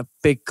at a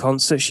big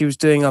concert she was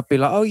doing, I'd be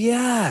like, oh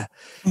yeah,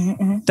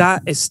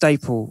 that is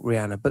staple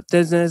Rihanna. But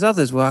there's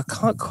others where I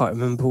can't quite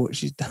remember what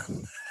she's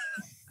done.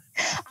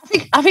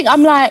 I think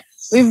I'm like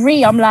with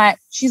I'm like,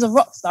 she's a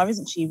rock star,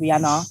 isn't she,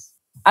 Rihanna?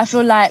 I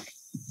feel like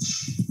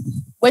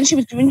when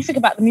you think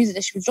about the music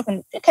that she was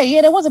dropping, okay,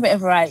 yeah, there was a bit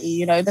of variety,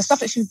 you know. The stuff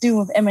that she was doing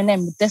with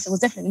Eminem was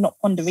definitely not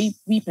on the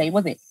replay,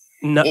 was it?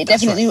 No, it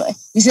definitely. Right.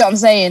 You see what I'm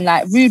saying?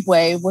 Like Rude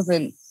Boy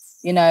wasn't,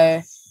 you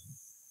know,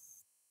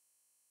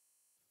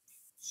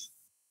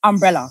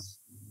 Umbrella.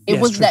 It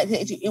was like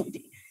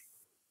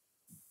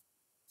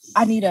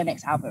I need her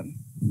next album.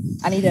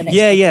 I need her next.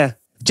 Yeah.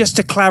 Just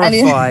to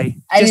clarify,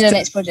 I need her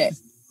next project.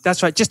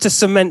 That's right. Just to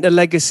cement the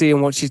legacy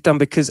and what she's done,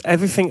 because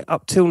everything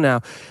up till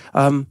now.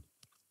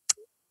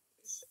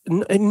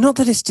 Not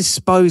that it's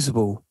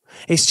disposable.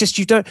 It's just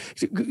you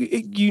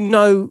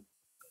know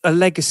a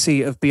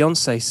legacy of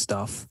Beyonce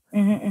stuff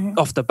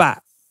off the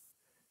bat,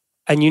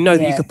 and you know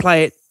that you could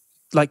play it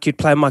like you'd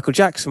play a Michael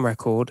Jackson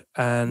record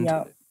or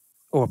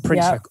a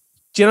Prince record.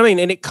 Do you know what I mean?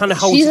 And it kind of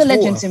holds. She's a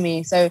legend to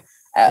me. So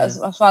as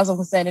far as I'm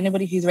concerned,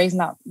 anybody who's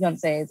raising up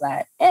Beyonce is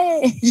like,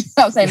 hey, you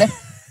know what I'm saying?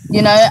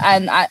 You know,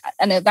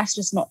 and that's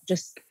just not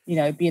just, you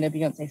know, being a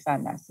Beyonce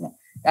fan.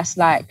 That's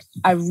like,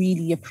 I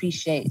really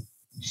appreciate.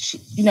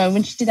 You know,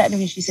 when she did that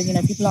interview, she said, you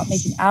know, people aren't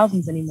making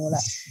albums anymore.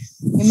 Like,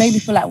 it made me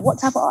feel like, what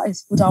type of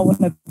artist would I want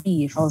to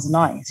be if I was an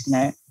artist, you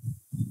know?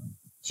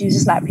 She was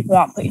just like, people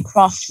aren't putting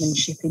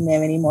craftsmanship in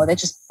there anymore. They're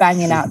just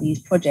banging out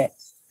these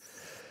projects.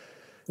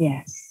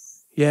 Yeah.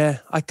 Yeah,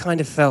 I kind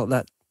of felt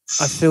that.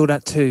 I feel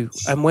that too.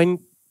 And when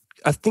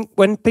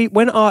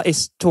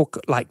artists talk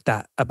like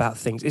that about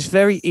things, it's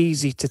very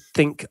easy to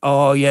think,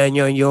 oh yeah, and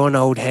you're an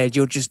old head,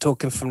 you're just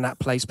talking from that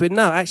place. But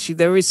no, actually,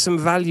 there is some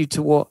value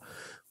to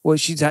what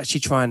she's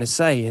actually trying to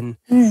say, and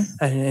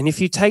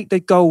if you take the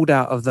gold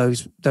out of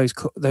those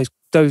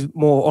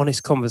more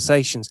honest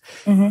conversations,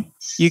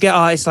 you get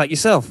artists like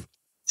yourself.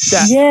 Do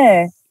you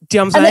know what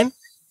I'm saying?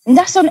 And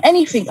that's on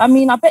anything. I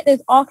mean, I bet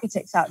there's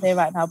architects out there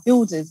right now,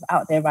 builders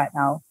out there right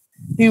now,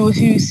 who are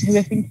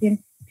thinking,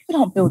 people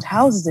don't build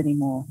houses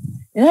anymore.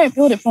 They don't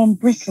build it from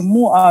brick and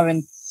mortar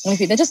and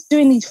anything. They're just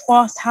doing these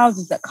fast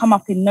houses that come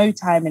up in no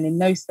time and in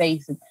no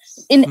space. And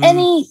in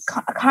any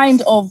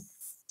kind of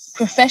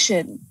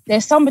profession,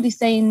 there's somebody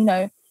saying,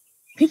 no,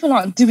 people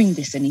aren't doing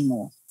this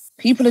anymore.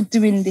 People are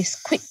doing this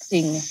quick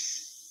thing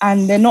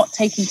and they're not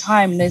taking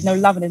time. There's no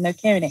love and there's no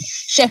care in it.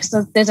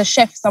 There's a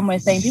chef somewhere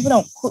saying people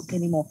don't cook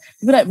anymore.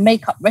 People don't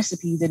make up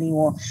recipes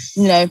anymore.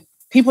 You know,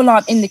 people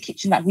aren't in the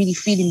kitchen like really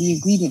feeling the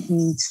ingredients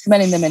and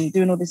smelling them and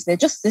doing all this. They're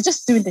just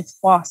doing this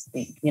fast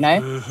thing, you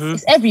know?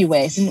 It's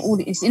everywhere. It's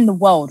in the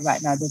world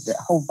right now. There's a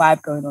whole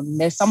vibe going on. And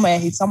there's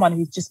someone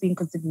who's just been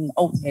considered an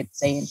old head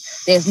saying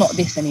there's not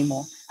this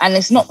anymore. And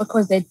it's not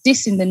because they're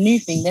dissing the new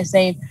thing. They're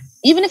saying,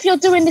 even if you're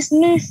doing this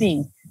new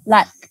thing,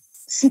 like,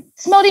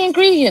 smell the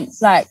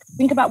ingredients. Like,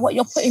 think about what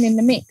you're putting in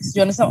the mix. Do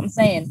you understand what I'm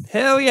saying?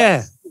 Hell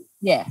yeah.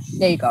 Yeah,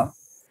 there you go.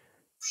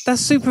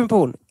 That's super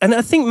important. And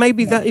I think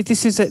maybe that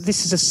this is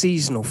a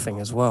seasonal thing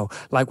as well.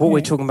 Like what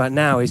we're talking about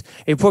now is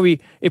it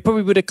probably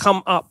would have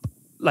come up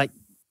like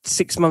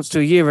 6 months to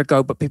a year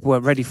ago, but people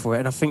weren't ready for it.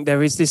 And I think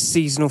there is this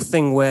seasonal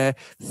thing where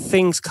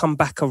things come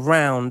back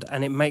around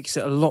and it makes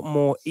it a lot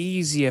more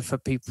easier for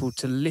people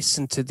to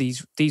listen to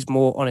these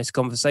more honest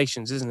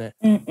conversations, isn't it?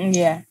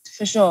 Yeah,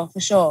 for sure.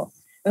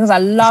 Because I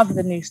love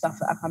the new stuff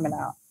that are coming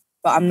out,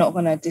 but I'm not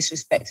going to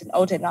disrespect an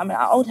old head. I mean,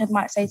 an old head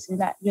might say to me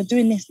that you're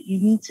doing this, but you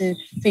need to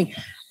think.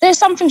 There's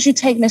some things you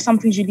take and there's some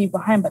things you leave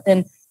behind, but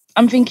then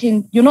I'm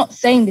thinking, you're not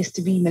saying this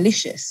to be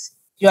malicious.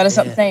 Do you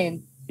understand what I'm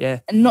saying? Yeah.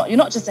 And you're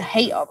not just a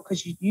hater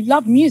because you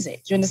love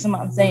music. Do you understand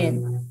what I'm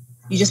saying?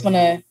 You just want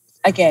to,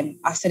 again,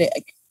 I said it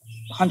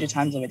 100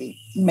 times already,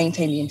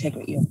 maintain the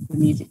integrity of the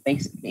music,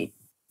 basically.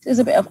 There's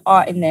a bit of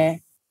art in there.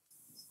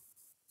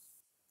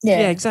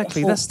 Yeah,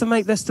 exactly. That's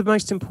the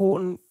most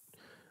important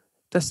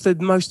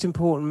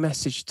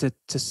message to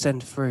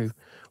send through.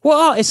 What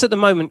artists at the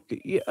moment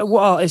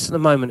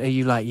are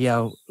you like,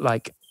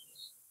 like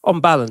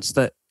on balance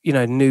that, you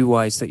know, new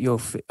wise that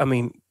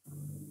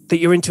that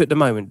you're into at the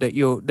moment, that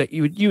you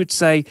would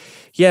say,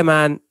 yeah,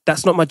 man,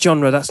 that's not my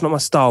genre, that's not my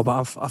style,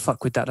 but I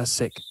fuck with that. That's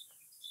sick.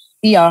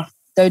 Yeah,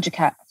 Doja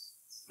Cat.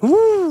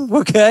 Ooh,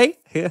 okay.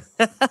 Yeah.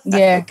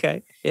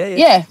 Okay. Yeah.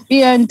 Yeah,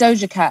 Bia and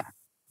Doja Cat.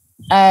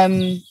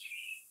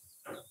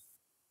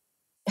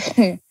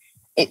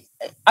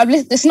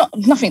 It's not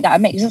nothing that I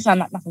make. It doesn't sound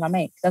like nothing I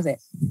make, does it?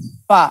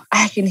 But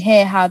I can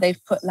hear how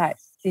they've put like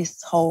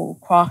this whole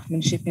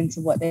craftsmanship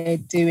into what they're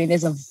doing.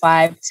 There's a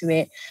vibe to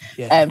it.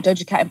 Yeah.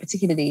 Doja Cat in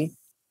particularly.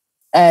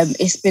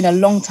 It's been a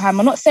long time.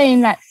 I'm not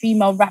saying like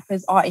female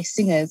rappers, artists,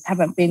 singers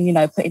haven't been, you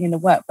know, putting in the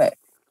work, but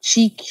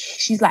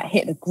she's like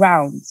hit the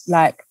ground,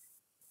 like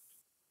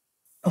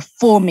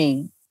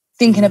performing,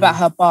 thinking about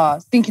her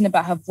bars, thinking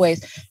about her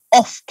voice,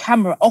 off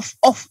camera, off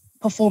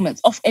performance,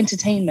 off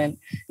entertainment,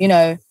 you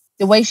know,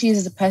 the way she is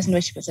as a person, the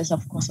way she puts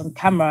herself across on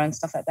camera and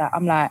stuff like that.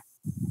 I'm like,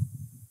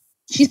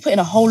 she's putting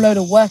a whole load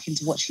of work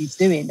into what she's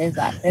doing. There's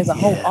a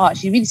whole art.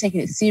 She's really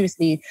taking it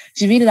seriously.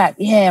 She's really like,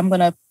 yeah, I'm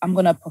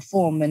gonna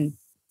perform. And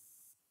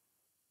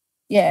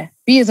yeah,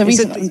 B is a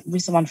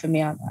recent one for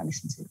me. I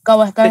listen to.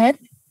 Go ahead.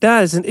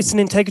 It's an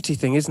integrity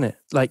thing, isn't it?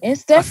 Like,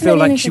 it's definitely I feel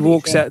like she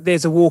walks out.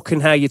 There's a walk in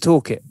how you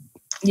talk it.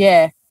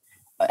 Yeah.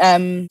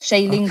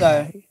 Shay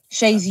Lingo,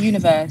 Shay's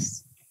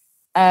Universe.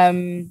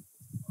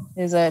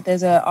 There's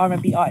a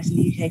R&B artist in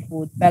the UK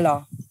called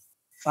Bella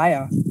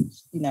Fire.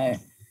 You know,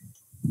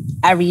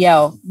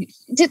 Ariel.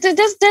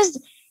 There's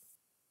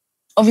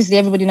obviously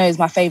everybody knows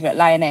my favorite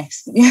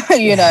Lioness.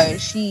 You know,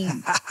 she.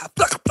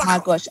 My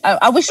gosh,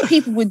 I wish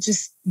people would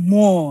just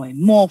more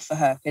for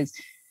her, because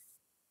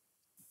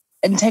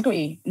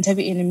integrity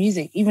in the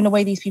music, even the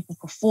way these people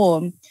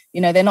perform,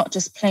 you know, they're not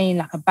just playing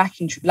like a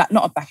backing track, like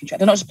not a backing track,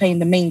 they're not just playing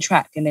the main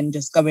track and then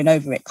just going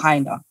over it,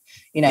 kinda.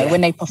 You know,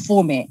 when they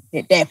perform it,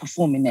 they're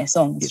performing their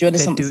songs. Do you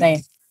understand what I'm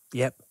saying?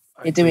 Yep.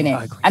 They're doing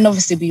it. And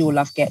obviously we all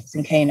love Gets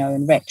and Kano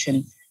and Wretch,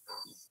 and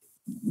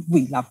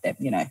we love them,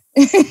 you know.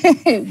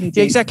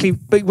 Yeah, exactly.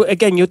 But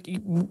again,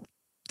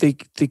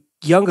 the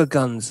younger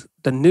guns,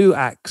 the new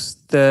acts,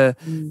 the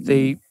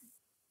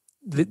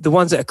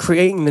ones that are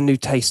creating the new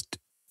taste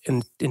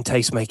in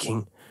taste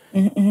making,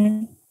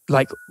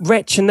 like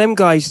Wretch and them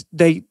guys,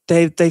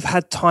 they've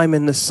had time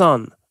in the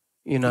sun,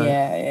 you know.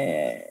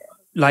 Yeah.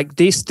 Like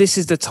this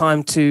is the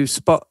time to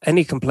spot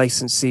any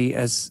complacency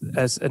as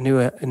a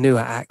newer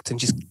act and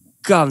just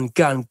go,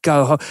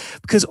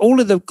 because all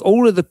of the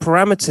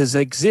parameters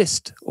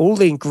exist, all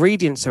the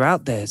ingredients are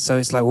out there. So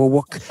it's like, well,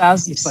 what?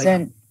 1,000%.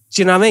 Like, do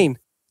you know what I mean?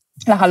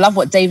 Like, I love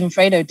what Dave and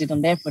Fredo did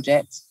on their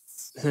project.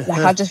 Like,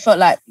 I just felt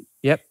like,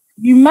 yep,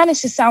 you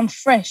managed to sound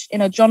fresh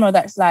in a genre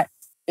that's like,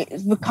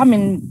 it's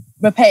becoming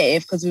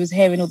repetitive because we was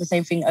hearing all the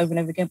same thing over and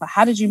over again. But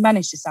how did you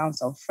manage to sound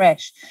so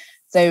fresh,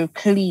 so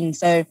clean,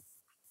 so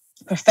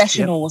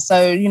professional,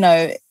 so, you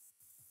know,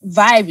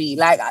 vibey?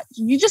 Like,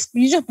 you just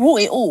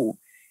brought it all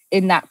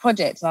in that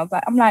project. And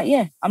I'm like,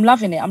 yeah, I'm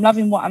loving it. I'm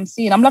loving what I'm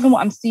seeing. I'm loving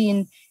what I'm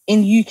seeing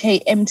in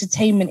UK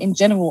entertainment in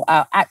general.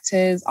 Our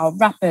actors, our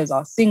rappers,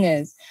 our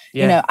singers.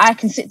 You know, I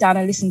can sit down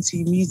and listen to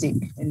music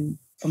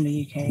from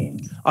the UK.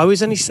 I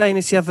was only saying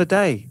this the other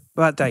day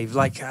about Dave,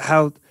 like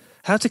how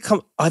to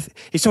come.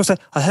 It's almost like,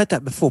 I heard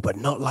that before, but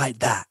not like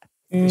that.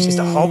 It's just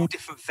a whole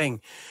different thing.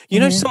 You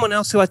know, someone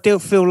else who I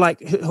feel like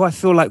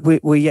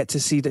we're yet to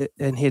see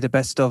and hear the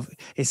best of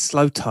is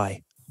Slow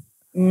Tie.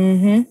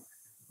 I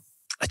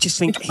just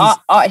think he's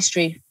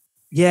artistry.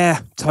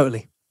 Yeah,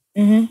 totally.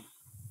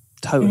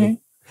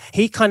 Totally.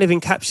 He kind of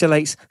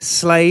encapsulates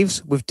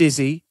Slaves with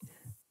Dizzy,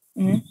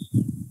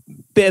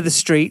 bit of the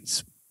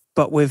streets,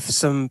 but with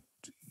some,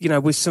 you know,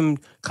 with some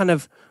kind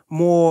of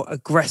more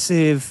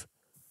aggressive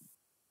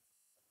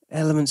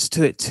elements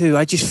to it too.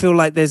 I just feel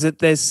like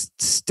there's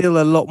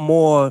still a lot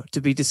more to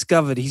be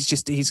discovered.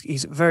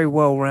 He's very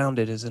well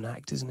rounded as an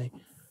act, isn't he?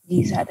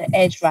 He's at the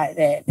edge right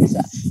there.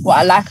 What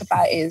I like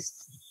about it is,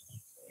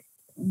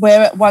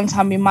 where at one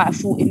time we might have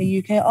thought in the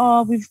UK,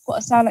 oh, we've got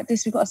to sound like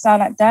this, we've got to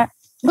sound like that.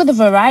 Look at the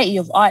variety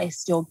of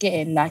artists you're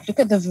getting. Like, look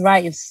at the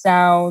variety of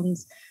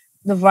sounds,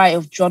 the variety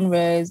of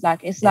genres.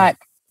 Like, it's like,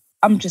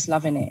 I'm just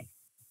loving it.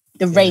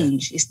 The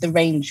range, it's the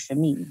range for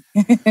me.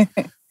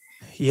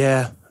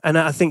 Yeah, and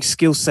I think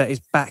skill set is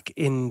back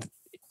in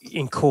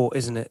court,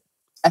 isn't it?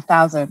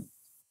 1,000.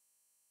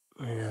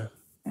 Yeah.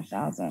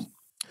 1,000.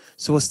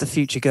 So what's the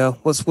future, girl?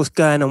 What's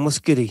going on? What's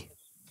goody?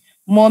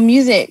 More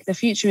music. The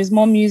future is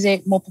more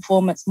music, more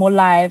performance, more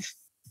live.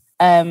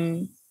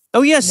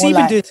 Oh yeah, so you've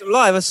been doing some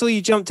live. I saw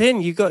you jumped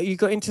in. You got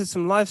into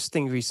some live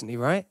thing recently,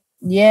 right?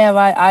 Yeah,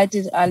 I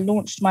did. I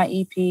launched my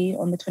EP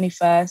on the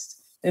 21st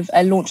with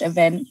a launch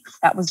event.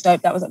 That was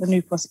dope. That was at the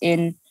New Cross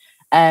Inn.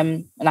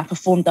 And I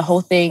performed the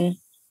whole thing.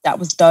 That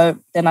was dope.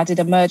 Then I did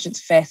Emergence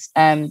Fest.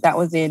 That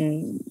was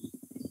in,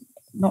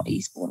 not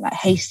Eastbourne, like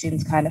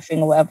Hastings kind of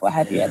thing or whatever, what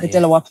have you, at the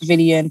Delaware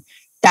Pavilion.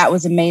 That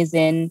was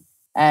amazing.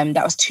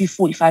 That was 2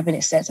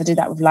 45-minute sets. I did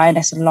that with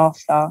Lioness and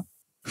Laughter.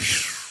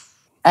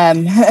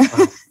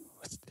 Wow.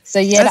 So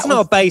yeah, that's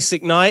not a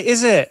basic night,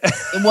 is it?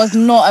 It was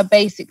not a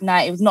basic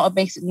night. It was not a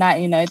basic night.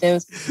 You know, there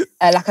was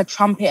like a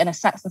trumpet and a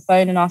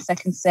saxophone in our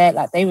second set.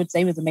 Like, they would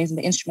say was amazing.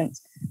 The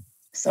instruments.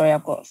 Sorry,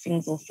 I've got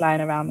things all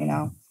flying around me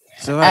now.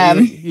 It's all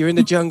right. You're in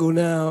the jungle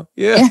now.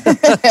 Yeah.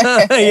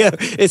 Yeah.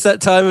 It's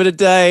that time of the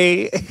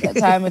day. That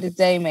time of the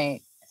day,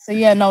 mate. So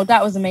yeah, no,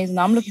 that was amazing.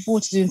 I'm looking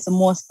forward to doing some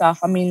more stuff.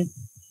 I mean,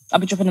 I'll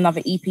be dropping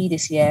another EP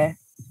this year.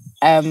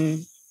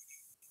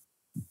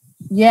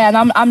 Yeah,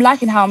 and I'm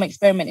liking how I'm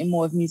experimenting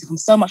more with music. I'm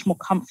so much more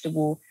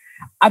comfortable.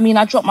 I mean,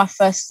 I dropped my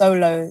first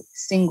solo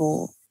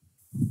single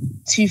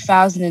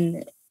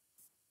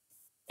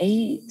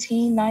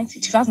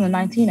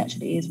 2019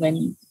 actually is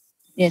when,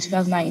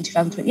 2019,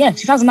 2020. Yeah,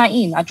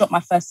 2019, I dropped my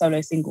first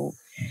solo single.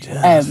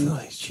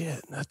 Holy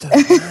shit. Man.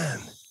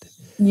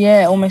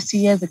 Yeah, almost 2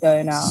 years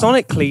ago now.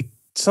 Sonically,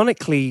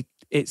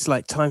 it's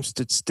like time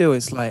stood still.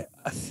 It's like,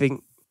 I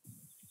think,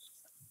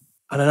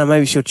 I don't know,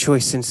 maybe it's your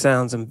choice in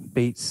sounds and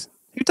beats.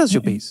 Who does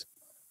your beats?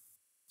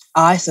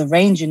 It's a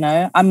range, you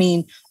know. I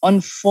mean,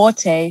 on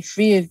Forte,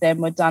 3 of them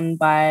were done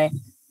by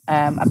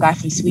a guy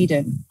from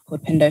Sweden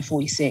called Pindo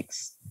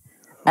 46.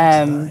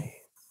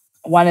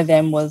 One of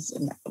them was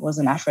an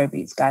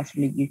Afrobeats guy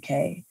from the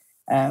UK,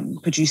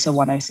 producer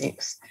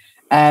 106.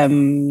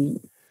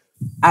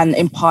 And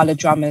Impala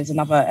Drummers,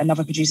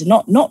 another producer,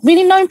 not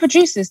really known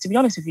producers, to be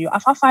honest with you.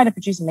 If I find a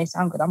producer and they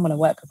sound good, I'm going to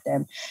work with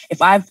them.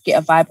 If I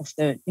get a vibe off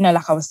the, you know,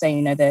 like I was saying,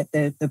 you know,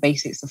 the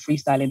basics of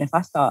freestyling, if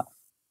I start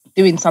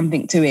doing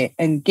something to it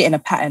and getting a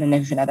pattern and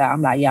everything like that,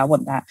 I'm like, yeah, I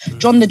want that.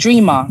 John the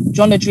Dreamer,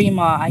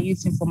 I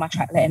used him for my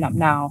track Letting Up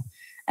Now.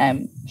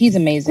 He's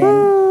amazing.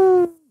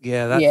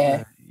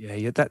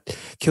 That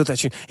killed that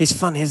tune. It's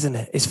fun, isn't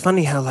it? It's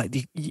funny how like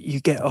you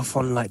get off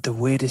on like the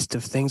weirdest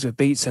of things with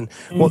beats, and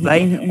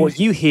what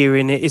you hear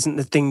in it isn't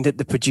the thing that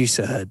the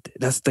producer heard.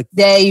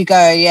 There you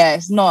go. Yeah,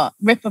 it's not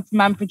Ripper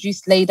Man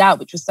produced Laid Out,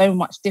 which was so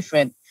much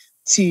different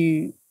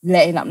to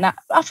Letting Up Now.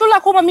 I feel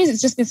like all my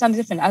music's just been sounding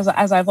different as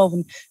I evolve,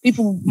 and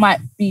people might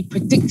be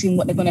predicting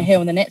what they're going to hear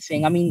on the next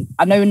thing. I mean,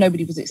 I know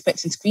nobody was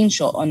expecting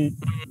Screenshot on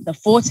the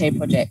Forte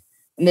project,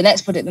 and the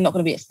next project they're not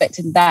going to be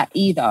expecting that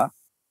either.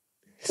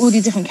 All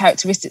these different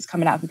characteristics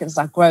coming out because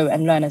I grow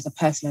and learn as a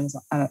person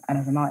and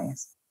as an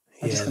artist.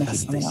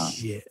 That's the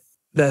shit.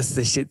 That's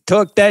the shit.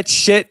 Talk that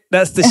shit.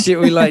 That's the shit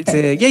we like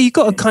to hear. Yeah, you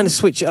got to kind of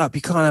switch it up.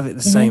 You can't have it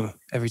the same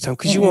every time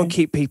because you want to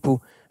keep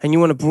people and you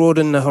want to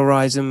broaden the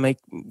horizon, make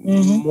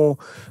more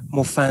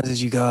fans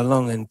as you go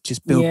along, and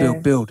just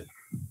build.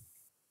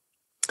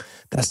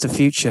 That's the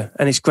future,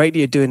 and it's great that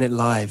you're doing it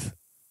live.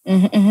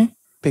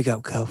 Big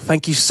up, girl.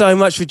 Thank you so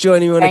much for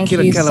joining me on the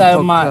Killer Keller podcast. Thank you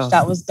so much.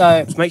 That was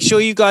dope. Make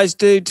sure you guys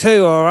do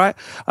too, all right?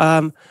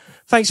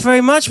 Thanks very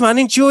much, man.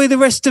 Enjoy the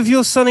rest of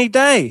your sunny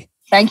day.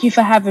 Thank you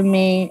for having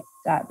me.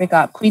 Big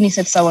up. Queenie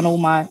said so on all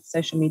my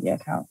social media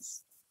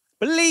accounts.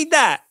 Believe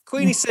that.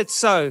 Queenie said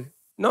so.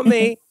 Not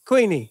me.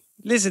 Queenie.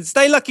 Listen,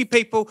 stay lucky,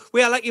 people.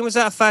 We are lucky was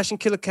out of fashion.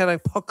 Killer Keller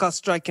podcast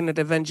striking at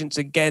a vengeance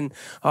again.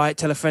 All right,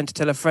 tell a friend to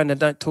tell a friend and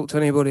don't talk to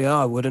anybody.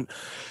 I wouldn't.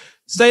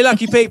 Stay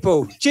lucky,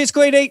 people. Cheers,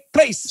 Queenie.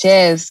 Peace.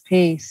 Cheers.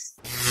 Peace.